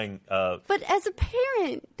crying. But as a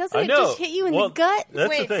parent, doesn't I it know. just hit you in the gut? That's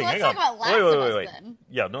Wait, the thing. so let's Hang talk on. about Last of Us then.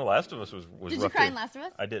 Yeah, no, Last of Us was Did rough you cry too. in Last of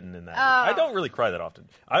Us? I didn't in that. Oh. I don't really cry that often.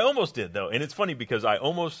 I almost did though, and it's funny because I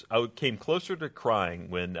came closer to crying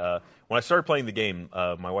when I started playing the game.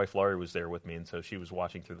 My wife Laurie was there with me, and so she was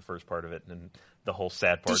watching through the first part of it and the whole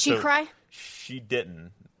sad part. Did she cry? She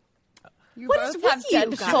didn't. You What both is with have you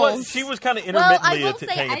dead guys? souls. She was kind of Well, I intermittently will say,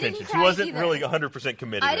 paying I didn't attention. She cry wasn't either. really 100%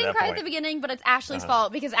 committed. I at didn't that cry point. at the beginning, but it's Ashley's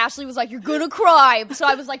fault because Ashley was like, "You're gonna cry," so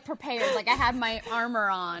I was like prepared, like I had my armor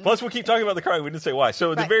on. Plus, we keep talking about the crying. We didn't say why.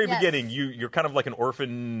 So at the Right, very yes. beginning, you're kind of like an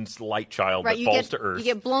orphan's light child Right, that you falls get to earth. you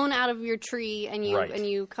get blown out of your tree and Right.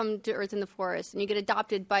 you come to Earth in the forest and you get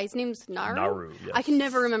adopted by his name's Naru. Naru, yes. I can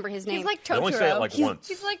never remember his name. He's like They Totoro. only say it like once.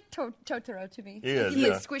 He's like Totoro to me. He is, He's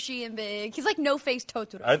yeah. like squishy and big. He's like no face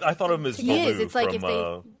Totoro. I thought of him as He is. Baloo It's like from if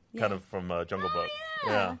they- kind of from Jungle Book.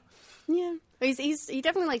 yeah. Yeah. Yeah, he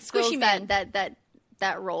definitely like Squishy squishy man.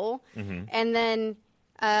 that role, Mm-hmm. and then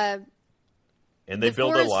And they The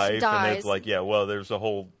build a forest life, and dies. it's like, there's a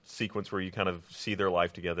whole sequence where you kind of see their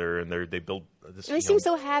life together, and they build this. And they seem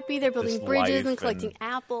so happy. They're building this bridges life and collecting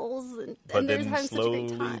and- apples, But and they're then having such a great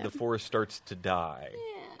slowly time. the forest starts to die.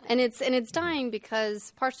 And it's dying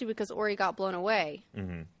partially because Ori got blown away,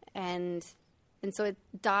 and so it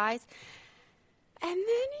dies. And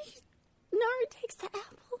then Naru takes the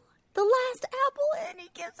apple, the last apple, and he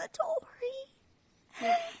gives it to Ori,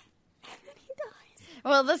 and then he dies.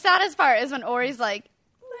 Well, the saddest part is when Ori's like,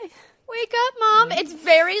 "Wake up, Mom." It's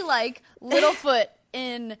very like Littlefoot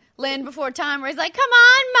in Land Before Time, where he's like, "Come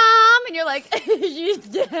on, Mom," and you're like, "She's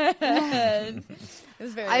dead." It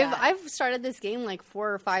was very bad. I've started this game like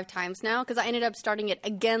 4 or 5 times now because I ended up starting it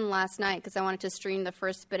again last night because I wanted to stream the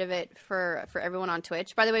first bit of it for everyone on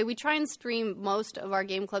Twitch. By the way, we try and stream most of our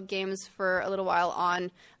Game Club games for a little while on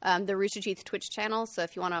the Rooster Teeth Twitch channel. So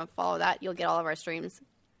if you want to follow that, you'll get all of our streams.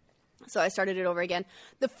 So I started it over again.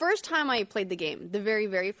 The first time I played the game, the very,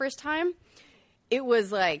 very first time, it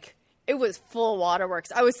was full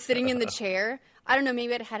waterworks. I was sitting in the chair. I don't know,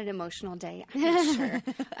 maybe I'd had an emotional day. I'm not sure.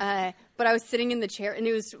 But I was sitting in the chair, and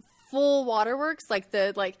it was full waterworks, like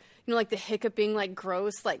the hiccuping, like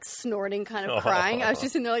gross, like snorting kind of crying. I was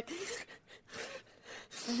just in there like...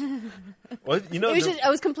 Well, I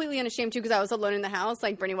was completely unashamed, too, because I was alone in the house.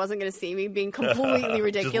 Like, Brittany wasn't going to see me being completely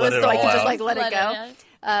ridiculous, let it so I all could just, out. like, let it Let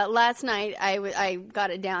go. Last night, I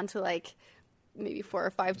got it down to, like, maybe 4 or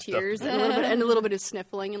 5 tears and a little bit of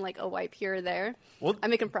sniffling and, like, a wipe here or there. Well, I'm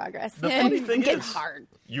making progress. the funny I'm thing getting is- hard.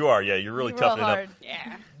 You are, you're really Real toughening hard. up.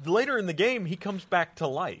 Yeah. Later in the game, he comes back to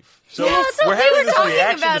life. So Yeah, that's what we're we having were this talking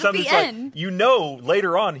reaction about to at something the that's end. like,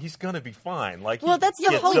 later on, he's going to be fine. Like, Well, he that's the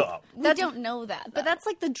gets hope. up. We don't know that, But that's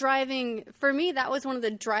like the driving, for me, that was one of the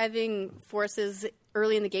driving forces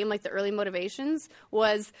early in the game, like the early motivations,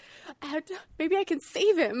 was maybe I can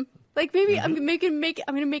save him. Like maybe I'm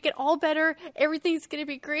gonna make it all better. Everything's gonna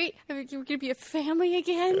be great. We're gonna be a family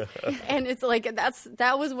again. And it's like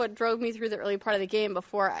that was what drove me through the early part of the game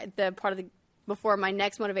before my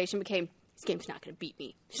next motivation became this game's not gonna beat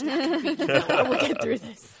me. It's not gonna beat me. No, we'll get through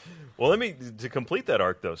this. Well, to complete that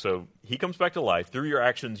arc, though, so he comes back to life. Through your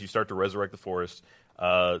actions, you start to resurrect the forest,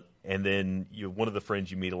 and then one of the friends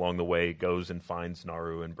you meet along the way goes and finds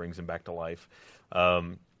Naru and brings him back to life.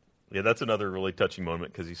 Yeah, that's another really touching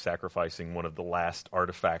moment because he's sacrificing one of the last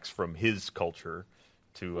artifacts from his culture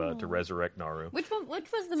to resurrect Naru. Which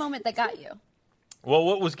was the moment that got you?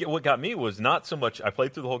 Well, what got me was not so much I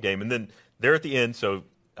played through the whole game, and then there at the end, so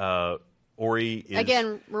Ori is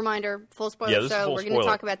Again, reminder, full spoiler. Yeah, this is so full we're going to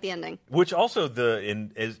spoiler. talk about the ending. Which also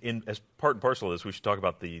as part and parcel of this, we should talk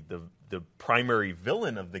about the primary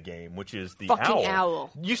villain of the game, which is the Fucking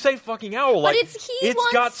owl. You say fucking owl, like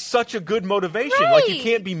it's got such a good motivation. Like you Right.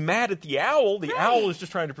 can't be mad at the owl. The owl is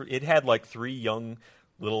just trying to. It had like 3 young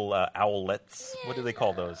little owlets. What do they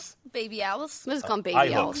call those? Baby owls. Let's call them baby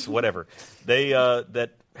Eye owls. hooks, whatever. They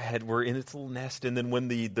were in its little nest, and then when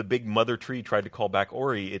the big mother tree tried to call back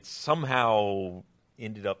Ori, it somehow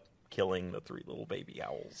ended up killing the 3 little baby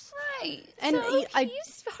owls. Right. And So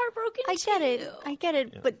he's heartbroken. I get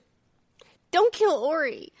it, but don't kill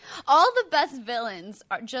Ori. All the best villains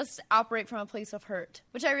just operate from a place of hurt,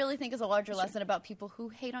 which I really think is a larger lesson about people who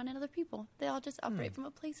hate on other people. They all just operate from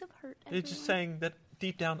a place of hurt. It's just saying that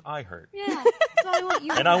deep down I hurt. Yeah, that's all I want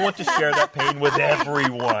you. And I want to share that pain with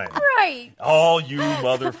everyone. Right. All you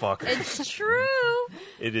motherfuckers. It's true.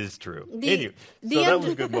 It is true. The Anyway, the so that end-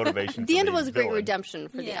 was good motivation. The for end the was a great villain. redemption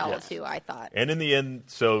for the Yeah. owl Yes. too. I thought. And in the end,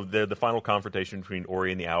 so the final confrontation between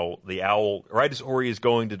Ori and the owl, right as Ori is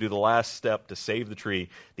going to do the last step to save the tree,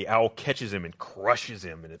 the owl catches him and crushes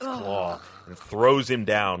him in its claw and throws him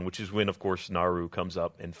down, which is when, of course, Naru comes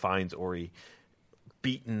up and finds Ori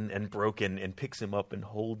beaten and broken and picks him up and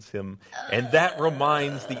holds him. And that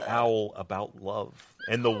reminds the owl about love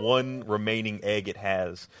and the one remaining egg it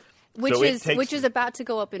has. Which So it is takes- about to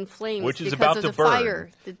go up in flames Which is because about of to the burn. fire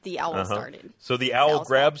that the owl started. So the owl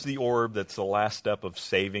grabs the orb that's the last step of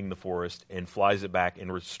saving the forest and flies it back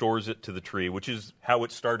and restores it to the tree, which is how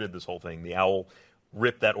it started this whole thing. The owl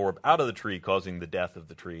ripped that orb out of the tree, causing the death of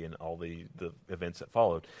the tree and all the events that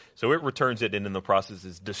followed. So it returns it and in the process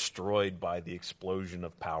is destroyed by the explosion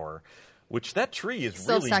of power, which that tree is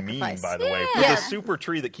really mean, Self-sacrifice. by the way. For Yeah. the super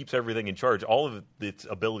tree that keeps everything in charge, all of its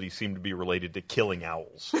abilities seem to be related to killing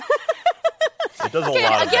owls. It does a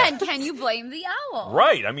lot of that. Can you blame the owl?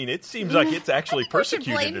 Right. I mean, it seems like it's actually We should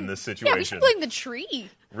persecuted blame- in this Yeah, we situation. should blame the tree.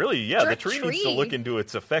 Really, yeah, the Jerk tree needs to tree. look into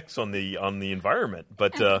its effects on the environment.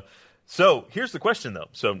 But so here's the question, though.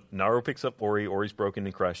 So Naru picks up Ori. Ori's broken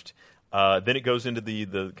and crushed. Then it goes into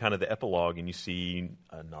the kind of the epilogue, and you see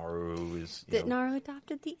Naru is Naru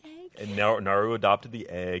adopted the egg. And Naru adopted the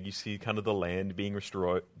egg. You see kind of the land being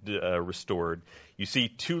restored. You see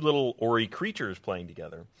 2 little Ori creatures playing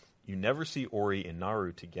together. You never see Ori and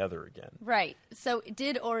Naru together again. Right. So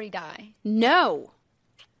did Ori die? No,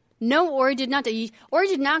 Ori did not die. Ori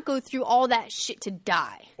did not go through all that shit to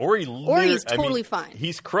die. Ori is totally fine.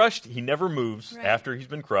 He's crushed. He never moves Right. after he's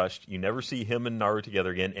been crushed. You never see him and Naru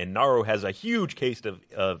together again. And Naru has a huge case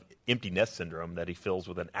of empty nest syndrome that he fills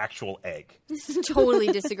with an actual egg. Totally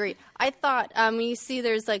disagree. I thought when you see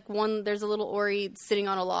there's a little Ori sitting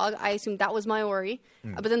on a log. I assumed that was my Ori,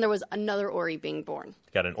 but then there was another Ori being born.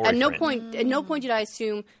 Got an Ori At no friend. point did I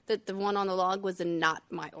assume that the one on the log was not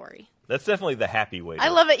my Ori. That's definitely the happy way to I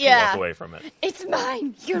love it, to yeah. walk away from it. It's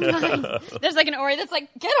mine. You're mine. There's like an Ori that's like,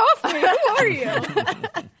 get off me. Who are you?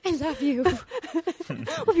 I love you.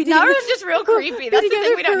 Naru's just real creepy. That's the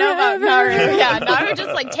thing we don't know about Naru. Yeah, Naru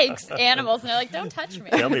just like takes animals and they're like, don't touch me.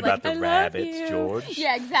 Tell me Like, about the "I love rabbits, you." George.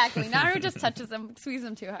 Yeah, exactly. Naru just touches them, squeezes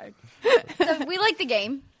them too hard. So we like the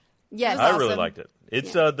game. Yes, I really awesome. liked it.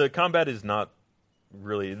 It's the combat is not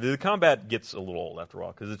really the combat gets a little old after a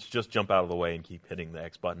while because it's just jump out of the way and keep hitting the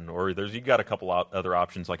X button, or you got a couple other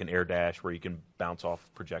options like an air dash where you can bounce off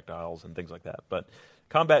projectiles and things like that. But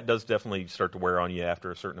combat does definitely start to wear on you after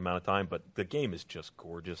a certain amount of time. But the game is just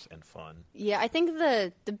gorgeous and fun. Yeah, I think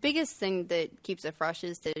the biggest thing that keeps it fresh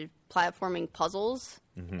is the platforming puzzles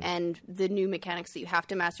and the new mechanics that you have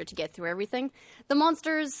to master to get through everything. The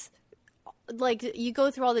monsters, like, you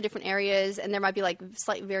go through all the different areas, and there might be, like,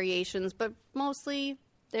 slight variations, but mostly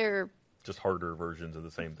they're... Just harder versions of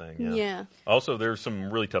the same thing. Yeah. Also, there's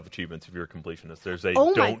some really tough achievements if you're a completionist. There's a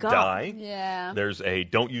Oh my don't God. die. Yeah. There's a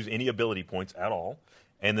don't use any ability points at all.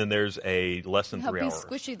 And then there's a less than Help 3 be hours.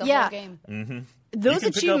 squishy the Yeah. whole game. You Those can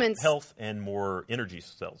pick achievements... up health and more energy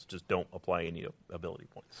cells. Just don't apply any ability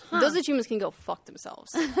points. Those achievements can go fuck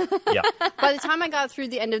themselves. Yeah. By the time I got through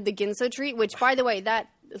the end of the Ginso tree, which, by the way,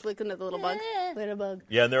 that is looking at the little bug. Little bug.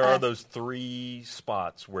 Yeah, and there are those 3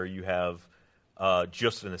 spots where you have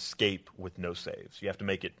just an escape with no saves. You have to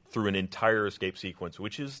make it through an entire escape sequence,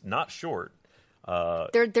 which is not short.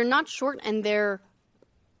 They're not short, and they're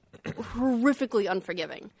horrifically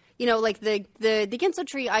unforgiving. You know, like the Ginso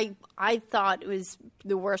tree, I thought it was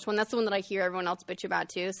the worst one. That's the one that I hear everyone else bitch about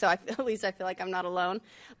too. So at least I feel like I'm not alone.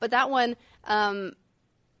 But that one, by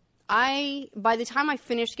the time I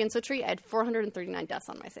finished Ginso tree, I had 439 deaths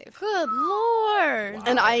on my save. Good Lord.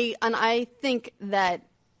 And I think that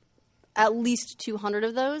at least 200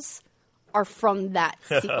 of those are from that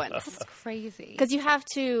sequence. That's crazy. Because you have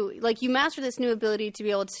to, like, you master this new ability to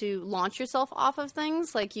be able to launch yourself off of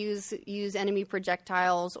things, like use enemy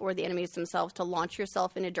projectiles or the enemies themselves to launch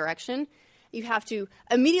yourself in a direction. You have to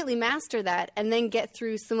immediately master that and then get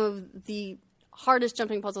through some of the hardest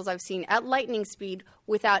jumping puzzles I've seen at lightning speed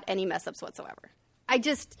without any mess-ups whatsoever.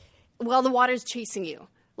 While the water's chasing you,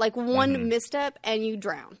 like one misstep and you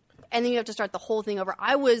drown. And then you have to start the whole thing over.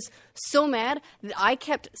 I was so mad that I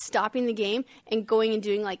kept stopping the game and going and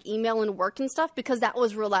doing like email and work and stuff because that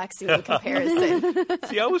was relaxing in comparison.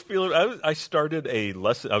 See, I started a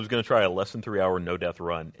lesson. I was going to try a less than 3 hour no death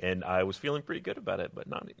run, and I was feeling pretty good about it, but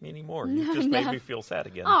not anymore. You just made me feel sad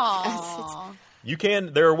again. Aww.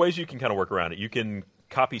 There are ways you can kind of work around it. You can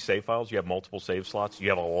copy save files. You have multiple save slots. You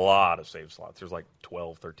have a lot of save slots. There's like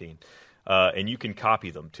 12, 13. And you can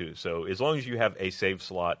copy them too. So as long as you have a save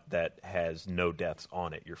slot that has no deaths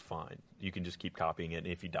on it, you're fine. You can just keep copying it, and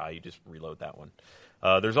if you die, you just reload that one.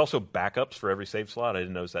 There's also backups for every save slot. I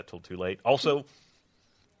didn't notice that till too late. Also,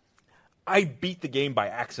 I beat the game by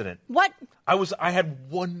accident. What? I had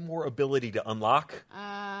one more ability to unlock,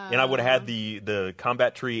 and I would have had the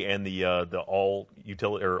combat tree and the all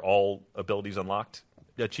utility or all abilities unlocked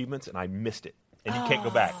achievements, and I missed it. And you can't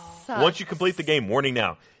go back. Once you complete the game, warning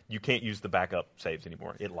now, you can't use the backup saves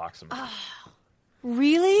anymore. It locks them.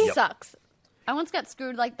 Really? Yep. Sucks. I once got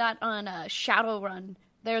screwed like that on a Shadowrun.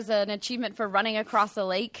 There's an achievement for running across a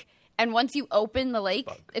lake, and once you open the lake,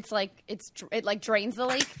 it like drains the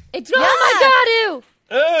lake. Oh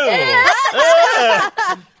my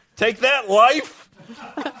Oh! Take that, life!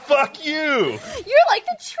 Fuck you! You're like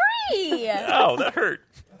the tree. Oh, that hurt.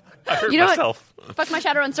 I hurt You know myself. Fuck my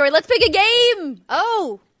Shadowrun story. Let's pick a game.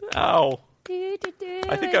 Oh. Ow.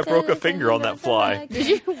 I think I broke a finger on that fly. Did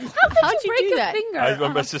you? How'd you Break do a that? finger.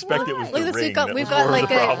 I suspect it was Look the at this, ring. we've that got was like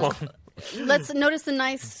more a- of the problem. Let's notice the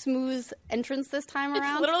nice, smooth entrance this time It's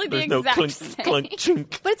around. literally the There's no exact clunk, same. clunk,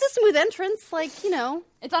 chink. But it's a smooth entrance, like, you know.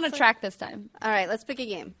 It's on a track this time. All right, let's pick a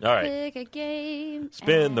game. All right. Pick a game.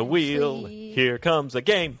 Spin the wheel. Ashley. Here comes a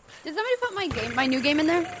game. Did somebody put my new game in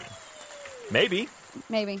there? Maybe.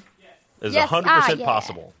 Maybe. It's Yes. 100% Yeah.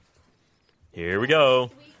 possible. Here we go.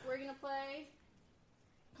 This week we're gonna play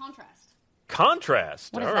Contrast.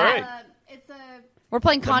 Contrast. What is All that? right. It's a We're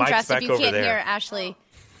playing The mic's Contrast. If back you over can't there. hear Ashley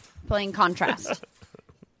playing Contrast.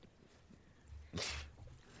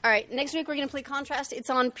 All right, next week we're going to play Contrast. It's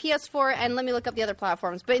on PS4, and let me look up the other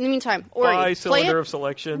platforms. But in the meantime, Ori, Bye, play cylinder it. of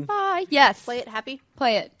selection. Bye. Yes. Play it, happy?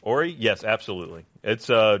 Play it. Ori, yes, absolutely. It's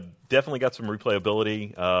definitely got some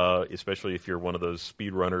replayability, especially if you're one of those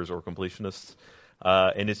speedrunners or completionists.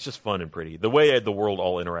 And it's just fun and pretty. The way the world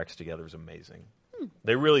all interacts together is amazing.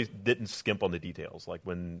 They really didn't skimp on the details. Like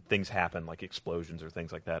when things happen, like explosions or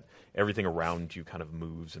things like that, everything around you kind of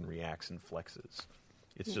moves and reacts and flexes.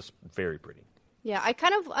 It's just very pretty. Yeah,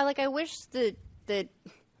 I wish that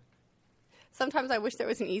sometimes I wish there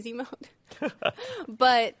was an easy mode.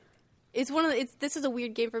 But this is a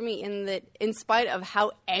weird game for me in that in spite of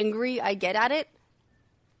how angry I get at it,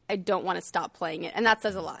 I don't want to stop playing it. And that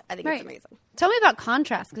says a lot. I think it's amazing. Tell me about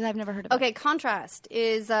Contrast, because I've never heard of it. Okay, Contrast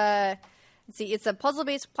is it's a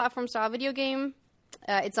puzzle-based platform-style video game.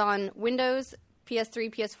 It's on Windows,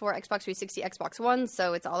 PS3, PS4, Xbox 360, Xbox One,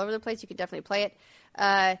 so it's all over the place. You could definitely play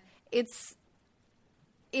it.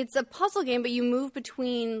 It's a puzzle game, but you move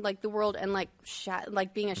between like the world and like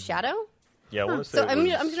being a shadow. Yeah, I want to say So I'm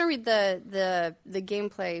going to read the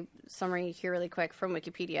gameplay summary here really quick from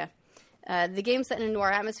Wikipedia. The game set in a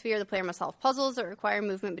noir atmosphere. The player must solve puzzles that require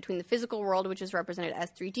movement between the physical world, which is represented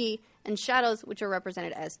as 3D, and shadows, which are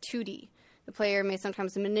represented as 2D. The player may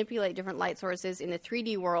sometimes manipulate different light sources in the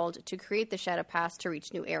 3D world to create the shadow paths to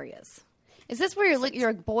reach new areas. Is this where you're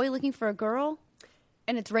a boy looking for a girl,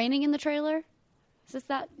 and it's raining in the trailer? Is this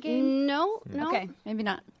that game? No. Okay, maybe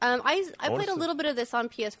not. I played a say- little bit of this on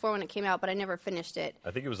PS4 when it came out, but I never finished it.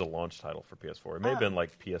 I think it was a launch title for PS4. It may have been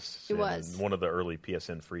like PSN, It was. one of the early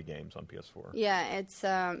PSN free games on PS4. Yeah,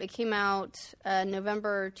 it came out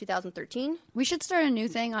November 2013. We should start a new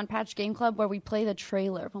thing on Patch Game Club where we play the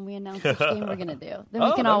trailer when we announce which game we're going to do. Then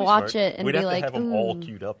we can all watch it and We'd be have like, to have them all "Ooh."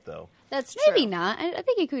 queued up, though. That's Maybe true. not. I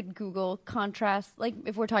think you could Google Contrast, like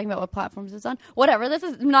if we're talking about what platforms it's on. Whatever. This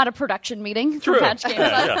is not a production meeting for Patch Game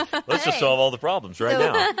Club. Yeah, yeah. Let's just solve all the problems right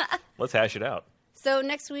now. Let's hash it out. So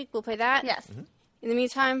next week we'll play that. Yes. In the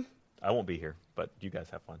meantime, I won't be here, but you guys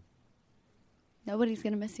have fun. Nobody's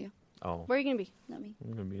going to miss you. Oh, where are you going to be? Not me.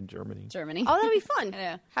 I'm going to be in Germany. Germany. Oh, that'll be fun.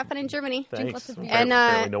 Yeah. Have fun in Germany. Thanks. lots of beer. And,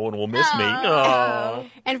 Apparently no one will miss me. Oh.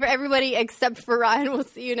 And for everybody except for Ryan, we'll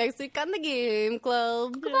see you next week on the Game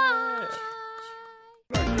Club. Goodbye.